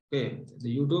 Okay,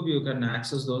 the YouTube you can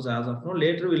access those as of now.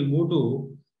 Later we'll move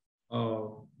to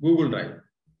Google Drive.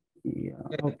 Yeah.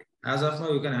 Okay. As of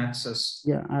now, you can access.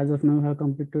 Yeah, as of now, I have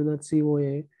completed that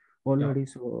COA already,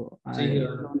 so I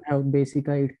don't have basic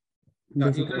idea. Yeah,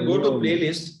 you can go to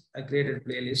playlist. I created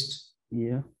playlist.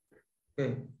 Yeah.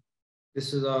 Okay.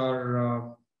 This is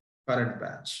our current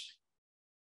batch.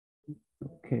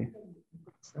 Okay.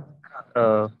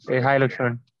 Hey, hi,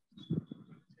 Lakshman.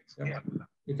 Yeah.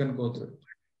 You can go through.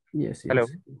 Yes. Hello.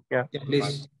 Yeah.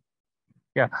 Please.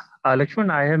 Yeah.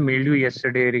 Lakshman, I have mailed you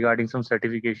yesterday regarding some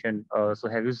certification. So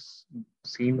have you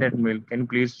seen that mail? Can you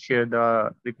please share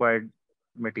the required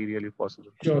material if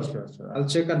possible? Sure. I'll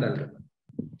check and I'll do.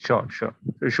 Sure.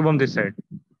 Shubham this side.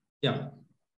 Yeah.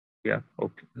 Yeah.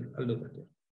 Okay. I'll do that. Yeah.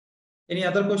 Any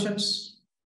other questions?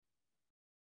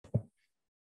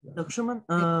 Lakshman,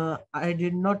 I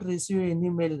did not receive any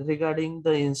mail regarding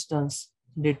the instance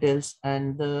details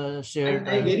and the shared.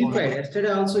 I verified.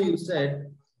 Yesterday also you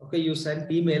said, okay, you sent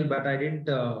email, but I didn't.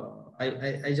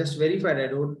 I just verified. I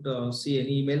don't see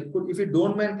any email. If you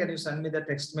don't mind, can you send me the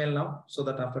text mail now so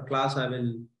that after class I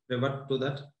will revert to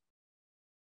that?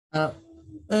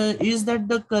 Is that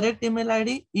the correct email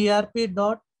ID?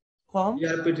 erp.com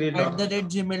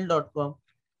 @gmail.com.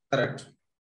 Correct.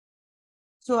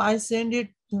 So I send it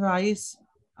thrice.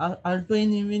 Also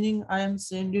in evening, I am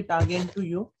send it again to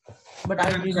you. But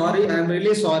I'm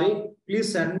really sorry.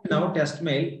 Please send me now test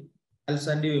mail. I'll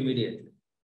send you immediately.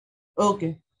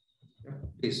 Okay.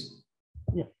 Please.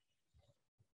 Yeah.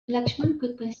 Lakshman,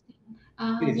 quick question.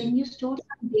 When you store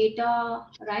some data,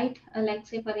 right? Like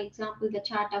say, for example, the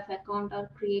chart of account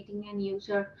or creating an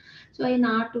user. So in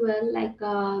R12, like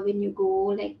when you go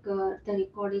like the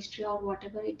record history or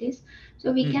whatever it is,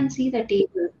 so we can see the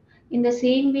table. In the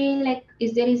same way, like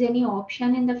is there is any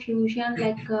option in the Fusion,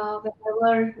 like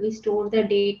whenever we store the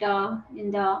data in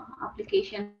the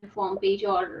application form page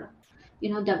or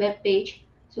the web page,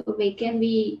 so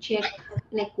we check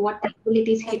like what table it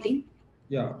is hitting.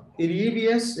 Yeah, in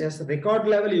EBS, yes, record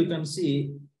level, you can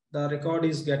see the record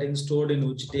is getting stored in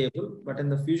which table, but in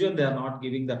the Fusion, they are not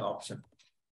giving that option.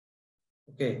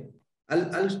 Okay,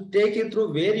 I'll take you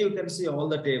through where you can see all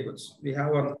the tables. We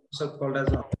have one concept called as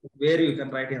where you can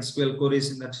write SQL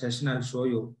queries in that session. I'll show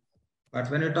you. But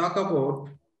when you talk about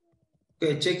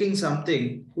checking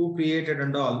something, who created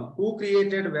and all, who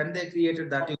created, when they created,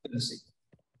 that you can see.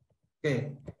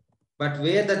 Okay, but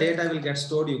where the data will get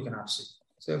stored, you cannot see.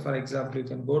 So, for example, you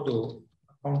can go to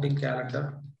accounting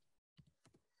calendar,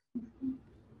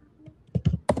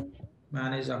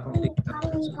 manage accounting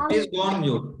calendar. So please go on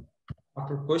mute.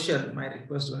 After question, my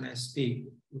request when I speak,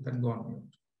 you can go on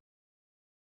mute.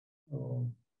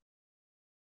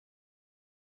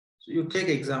 So you take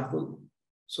example.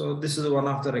 So this is one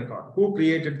of the record. Who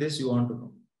created this? You want to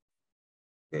know.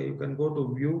 Okay, you can go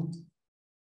to view.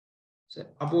 Say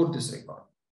about this record.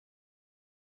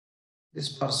 This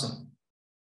person.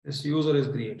 This user is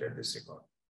created this record.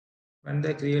 When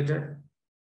they created,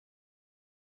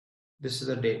 this is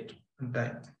the date and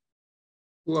time.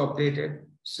 Who updated,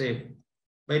 same.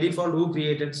 By default, who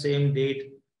created, same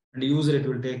date, and user it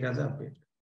will take as update.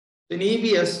 In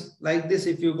EBS, like this,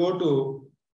 if you go to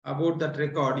about that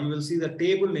record, you will see the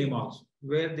table name also,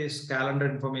 where this calendar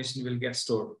information will get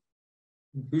stored.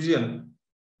 In Fusion,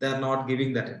 they are not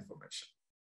giving that information.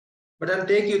 But I'll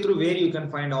take you through where you can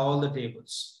find all the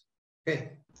tables.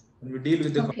 Okay. When we deal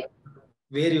with the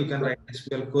where you can write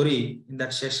SQL query in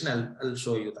that session, I'll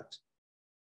show you that.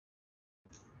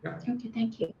 Yeah. Okay,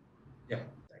 thank you. Yeah,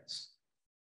 thanks.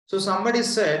 So somebody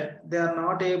said they are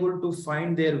not able to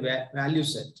find their value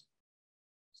set.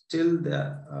 Still,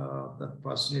 the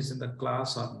person is in the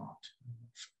class or not.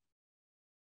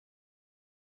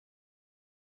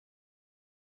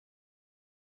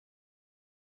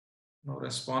 No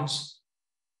response.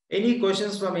 Any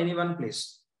questions from anyone,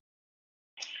 please?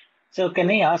 So can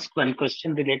I ask one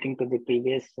question relating to the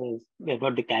previous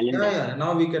about the calendar? Yeah.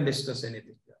 Now we can discuss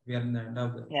anything. We are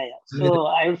now. Yeah. So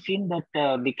I've seen that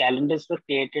the calendars were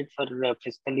created for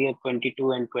fiscal year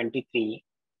 22 and 23.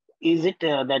 Is it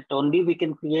that only we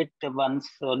can create once,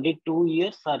 only 2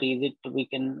 years, or is it we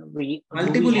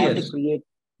Multiple have to years. create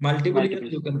Multiple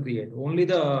years you can create. Only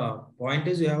the point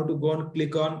is you have to go and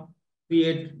click on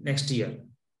create next year.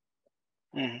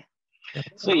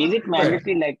 So is it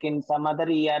mandatory like in some other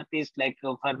ERPs, like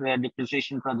for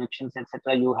depreciation projections,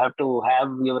 etc., you have to have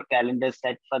your calendar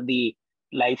set for the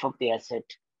life of the asset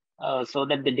so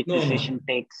that the depreciation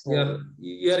takes.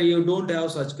 Here you don't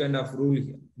have such kind of rule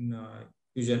here in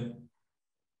Fusion.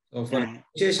 So for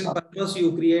depreciation purpose,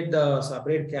 you create the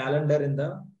separate calendar in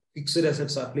the fixed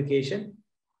assets application.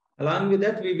 Along with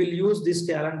that, we will use this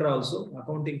calendar also,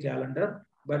 accounting calendar,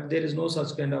 but there is no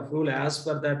such kind of rule as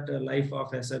per that life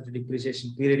of asset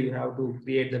depreciation period. You have to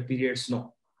create the periods.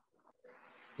 No.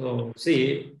 So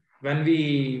see, when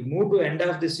we move to end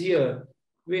of this year,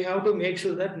 we have to make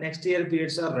sure that next year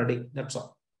periods are ready. That's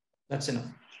all. That's enough.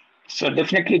 So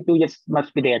definitely 2 years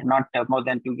must be there, not more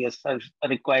than 2 years are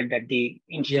required at the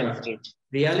initial stage.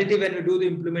 Reality, when we do the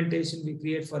implementation, we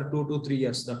create for 2 to 3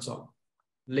 years. That's all.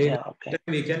 Later,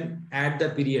 we can add the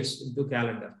periods into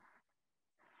calendar.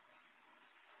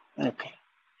 Okay.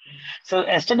 So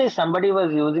yesterday somebody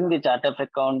was using the chart of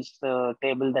accounts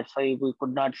table. That's why we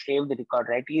could not save the record,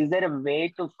 right? Is there a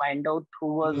way to find out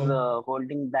who was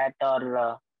holding that,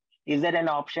 or is there an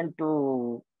option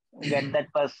to get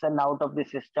that person out of the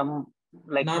system,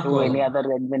 like through any other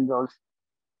admin roles?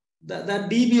 That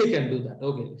DBA can do that.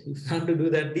 Okay, if you want to do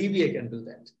that, DBA can do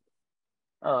that.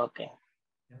 Okay.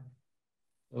 Yeah.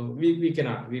 So we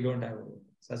cannot. We don't have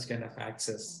such kind of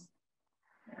access.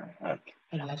 Okay.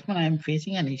 Lakshman, I am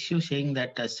facing an issue saying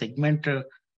that a segment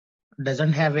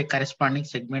doesn't have a corresponding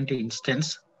segment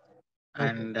instance.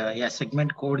 And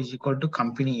segment code is equal to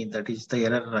company. That is the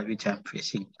error which I'm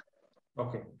facing.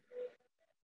 Okay.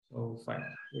 So fine.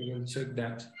 We will check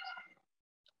that.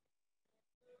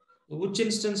 Which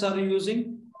instance are you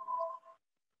using?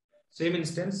 Same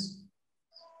instance?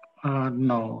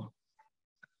 No.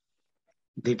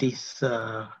 That is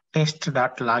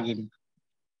test.login.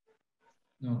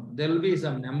 No, there will be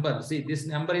some number. See, this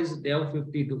number is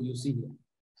dev52. You see here.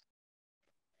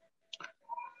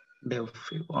 Dev,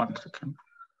 1 second.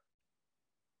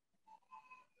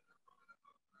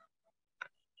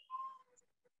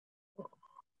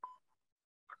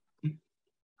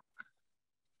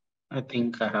 I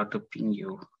think I have to ping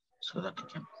you so that you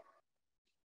can.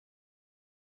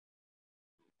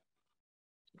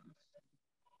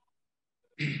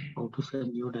 How to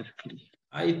send you directly?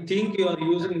 I think you are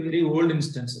using very old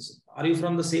instances. Are you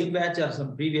from the same batch or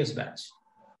some previous batch?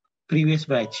 Previous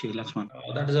batch, Lakshman.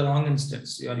 That is a wrong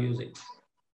instance you are using.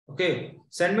 Okay,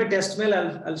 send me test mail.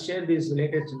 I'll share these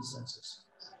latest instances.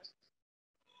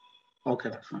 Okay,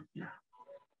 Lakshman. Yeah.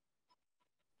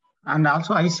 And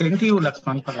also, I sent you,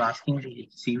 Lakshman, for asking the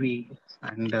CV,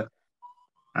 and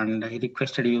I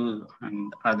requested you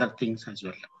and other things as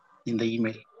well in the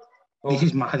email. Okay. This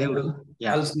is Mahadev.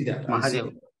 I'll see that.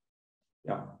 Mahadev.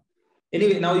 Yeah.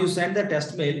 Anyway, now you send the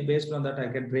test mail. Based on that, I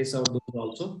can trace out those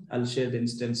also. I'll share the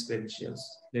instance credentials,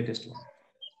 latest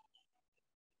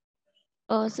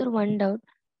one. Sir, one doubt.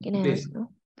 Can I ask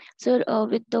now? Sir,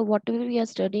 with the whatever we are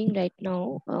studying right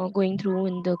now, going through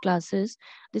in the classes,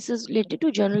 this is related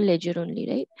to general ledger only,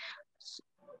 right?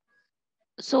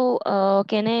 So,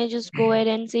 can I just go ahead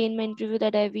and say in my interview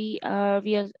that we are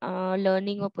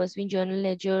learning or pursuing general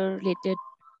ledger related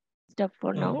stuff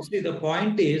for now? See, the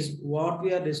point is what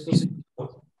we are discussing.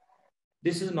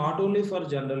 This is not only for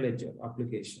general ledger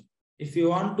application. If you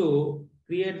want to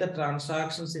create the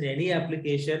transactions in any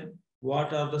application,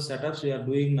 what are the setups we are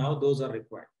doing now? Those are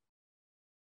required.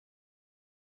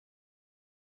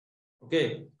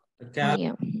 Okay.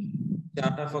 The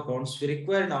chart of accounts we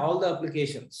require in all the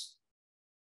applications.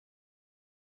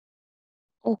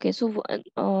 Okay, so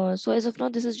so as of now,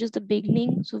 this is just the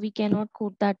beginning. So we cannot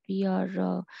quote that we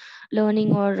are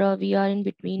learning or we are in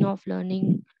between of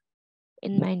learning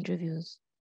in my interviews.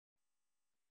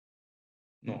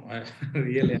 No, I'm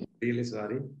really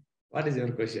sorry. What is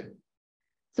your question?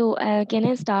 So can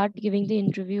I start giving the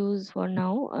interviews for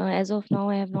now? As of now,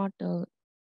 I have not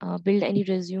built any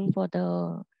resume for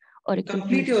the or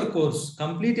complete your course.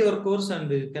 Complete your course,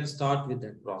 and you can start with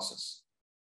that process.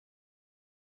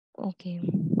 Okay.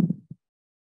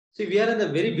 See, we are in the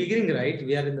very beginning, right?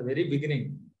 We are in the very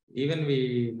beginning. Even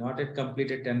we not yet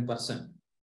completed 10%.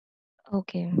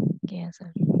 Okay. Yes,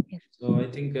 sir. Yes. So I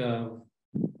think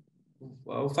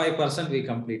 5% we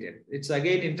completed. It's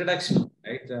again introduction,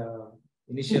 right?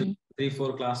 Initial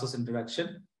 3-4 classes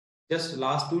introduction. Just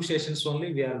last 2 sessions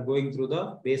only, we are going through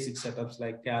the basic setups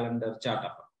like calendar, chart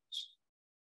of accounts.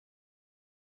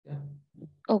 Yeah.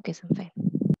 Okay, sir, fine.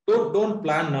 Don't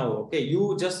plan now. Okay,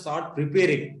 you just start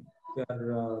preparing. You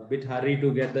are a bit hurry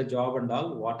to get the job and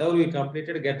all. Whatever you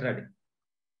completed, get ready.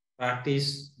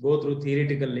 Practice, go through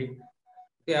theoretically.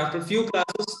 Okay, after a few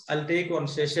classes, I'll take one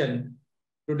session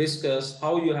to discuss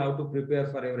how you have to prepare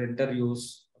for your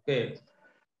interviews. Okay,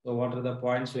 so what are the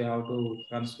points you have to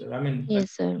consider? I mean,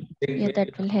 Yes, sir. Yeah,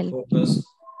 that will help. focus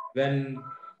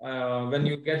when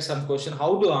you get some question,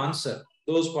 how to answer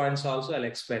those points also I'll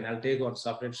explain. I'll take one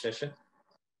separate session.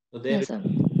 So there Yes, sir.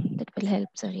 That will help,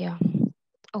 sir. Yeah.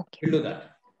 Okay. we'll do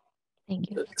that. Thank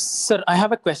you. Sir, I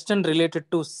have a question related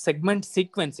to segment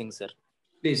sequencing, sir.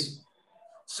 Please.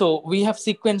 So we have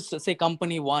sequenced, say,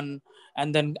 company 1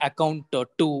 and then account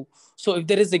 2. So if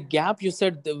there is a gap, you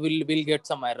said we'll get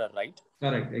some error, right?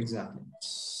 Correct, exactly.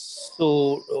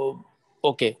 So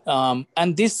okay,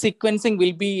 and this sequencing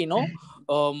will be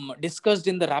discussed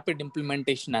in the rapid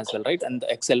implementation as well, right? And the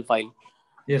Excel file.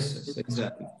 Yes,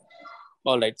 exactly.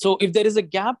 All right. So if there is a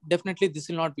gap, definitely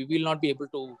we will not be able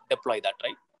to deploy that,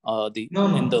 right? No.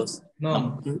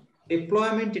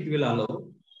 Deployment it will allow.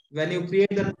 When you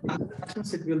create the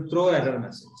transactions, it will throw error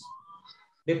message.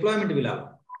 Deployment will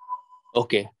allow.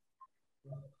 Okay.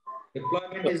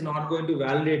 Deployment is not going to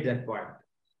validate that point.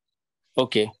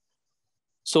 Okay.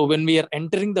 So when we are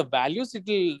entering the values, it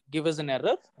will give us an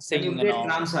error saying when you create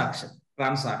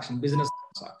transaction, business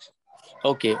transaction.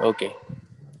 Okay.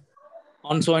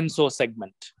 On so and so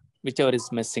segment, whichever is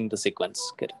missing the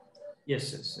sequence. Okay.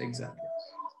 Yes, exactly.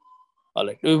 All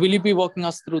right. Will you be walking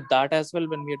us through that as well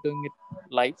when we are doing it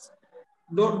live?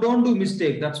 Don't do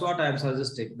mistake. That's what I am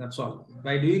suggesting. That's all.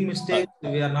 By doing mistakes,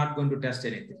 we are not going to test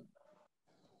anything.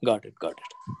 Got it.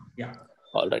 Yeah.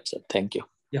 All right, sir. Thank you.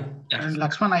 Yeah. And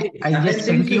Lakshman, I just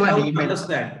sent you an email.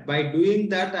 Understand. By doing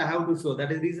that, I have to show.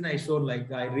 That is the reason I showed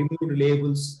I removed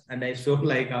labels and I showed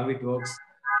how it works.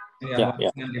 Yeah.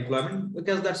 Deployment,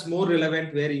 because that's more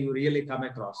relevant where you really come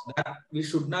across. That we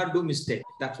should not do mistake.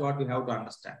 That's what we have to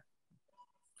understand.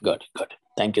 Got it.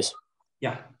 Thank you, sir.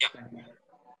 Yeah.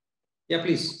 Yeah,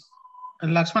 please.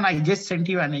 Lakshman, I just sent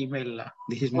you an email.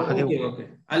 This is Mahadev. Okay.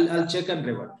 I'll check and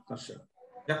revert for sure.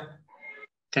 Yeah.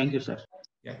 Thank you, sir.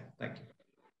 Yeah, thank you.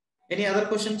 Any other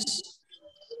questions?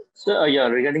 So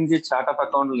regarding the chart of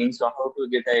account links, how to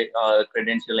get a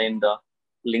credential in the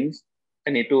links?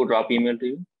 I need to drop email to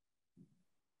you.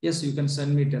 Yes, you can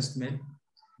send me test mail.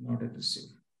 Not at receive.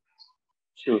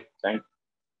 Sure, thanks.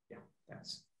 Yeah,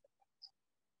 thanks.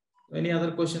 Any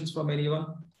other questions from anyone,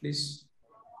 please?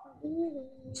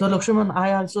 So Lakshman,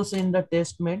 I also send the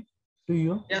test mail to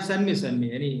you. Yeah, send me.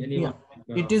 Anyone.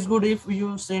 Yeah. It is good if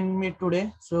you send me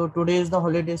today. So today is the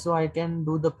holiday, so I can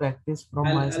do the practice from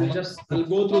my side. I'll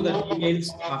go through the emails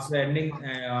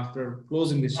after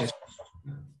closing this session.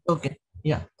 Okay.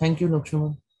 Yeah. Thank you,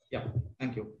 Lakshman. Yeah.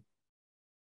 Thank you.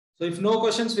 So if no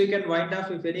questions, we can wind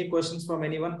up. If any questions from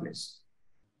anyone, please.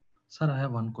 Sir, I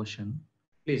have one question.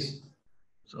 Please.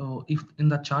 So if in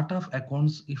the chart of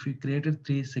accounts, if we created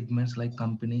 3 segments like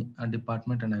company, a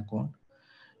department and account,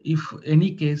 if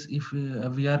any case, if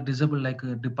we are disabled like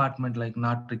a department like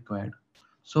not required.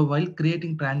 So while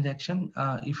creating transaction,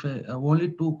 if only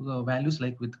 2 values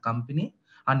like with company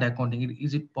and accounting,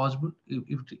 is it possible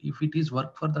if it is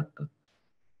work for that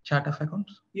chart of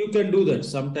accounts? You can do that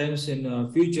sometimes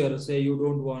in future. Say you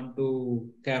don't want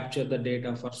to capture the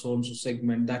data for so-and-so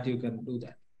segment, that you can do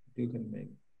that. You can make.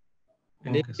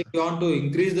 And if you want to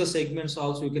increase the segments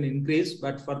also, you can increase.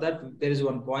 But for that, there is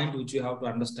one point which you have to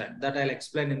understand. That I'll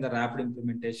explain in the rapid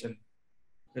implementation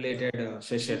related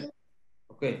session.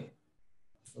 Okay.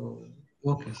 So,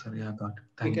 okay, sir. Yeah, got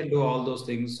it. We can do all those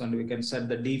things and we can set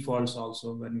the defaults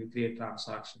also when we create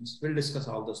transactions. We'll discuss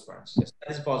all those points. Yes,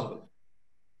 that is possible.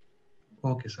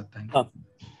 Okay, sir. Thank you.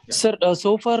 Sir,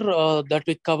 so far that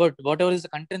we covered, whatever is the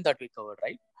content that we covered,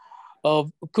 right?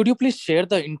 Could you please share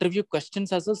the interview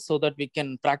questions as well so that we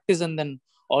can practice and then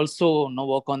also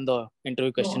work on the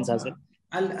interview questions as well?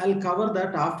 I'll cover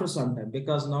that after some time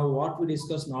because now what we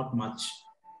discuss not much.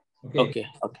 Okay.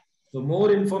 So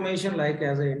more information like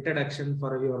as an introduction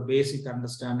for your basic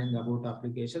understanding about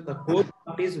application. The core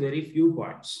part is very few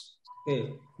points.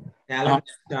 Okay. Talent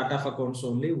chart of accounts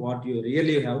only what you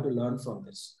really have to learn from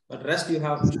this. But rest you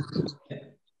have to be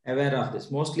aware of this.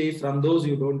 Mostly from those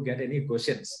you don't get any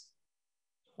questions.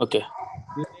 Okay.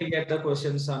 You may get the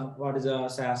questions on what is a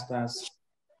SaaS pass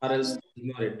or else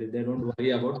ignore it. They don't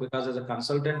worry about because as a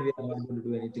consultant, we are not going to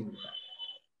do anything with that.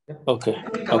 Yeah. Okay.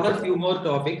 Let me cover a few more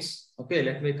topics. Okay,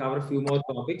 let me cover a few more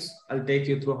topics. I'll take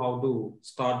you through how to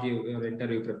start your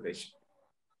interview preparation.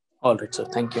 All right, sir.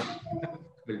 Thank you.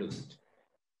 We'll do that.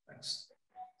 Thanks.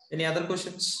 Any other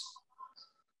questions?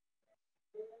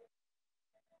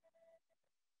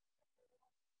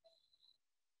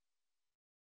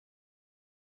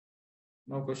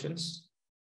 No questions.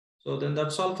 So then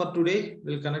that's all for today.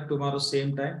 We'll connect tomorrow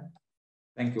same time.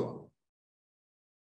 Thank you all.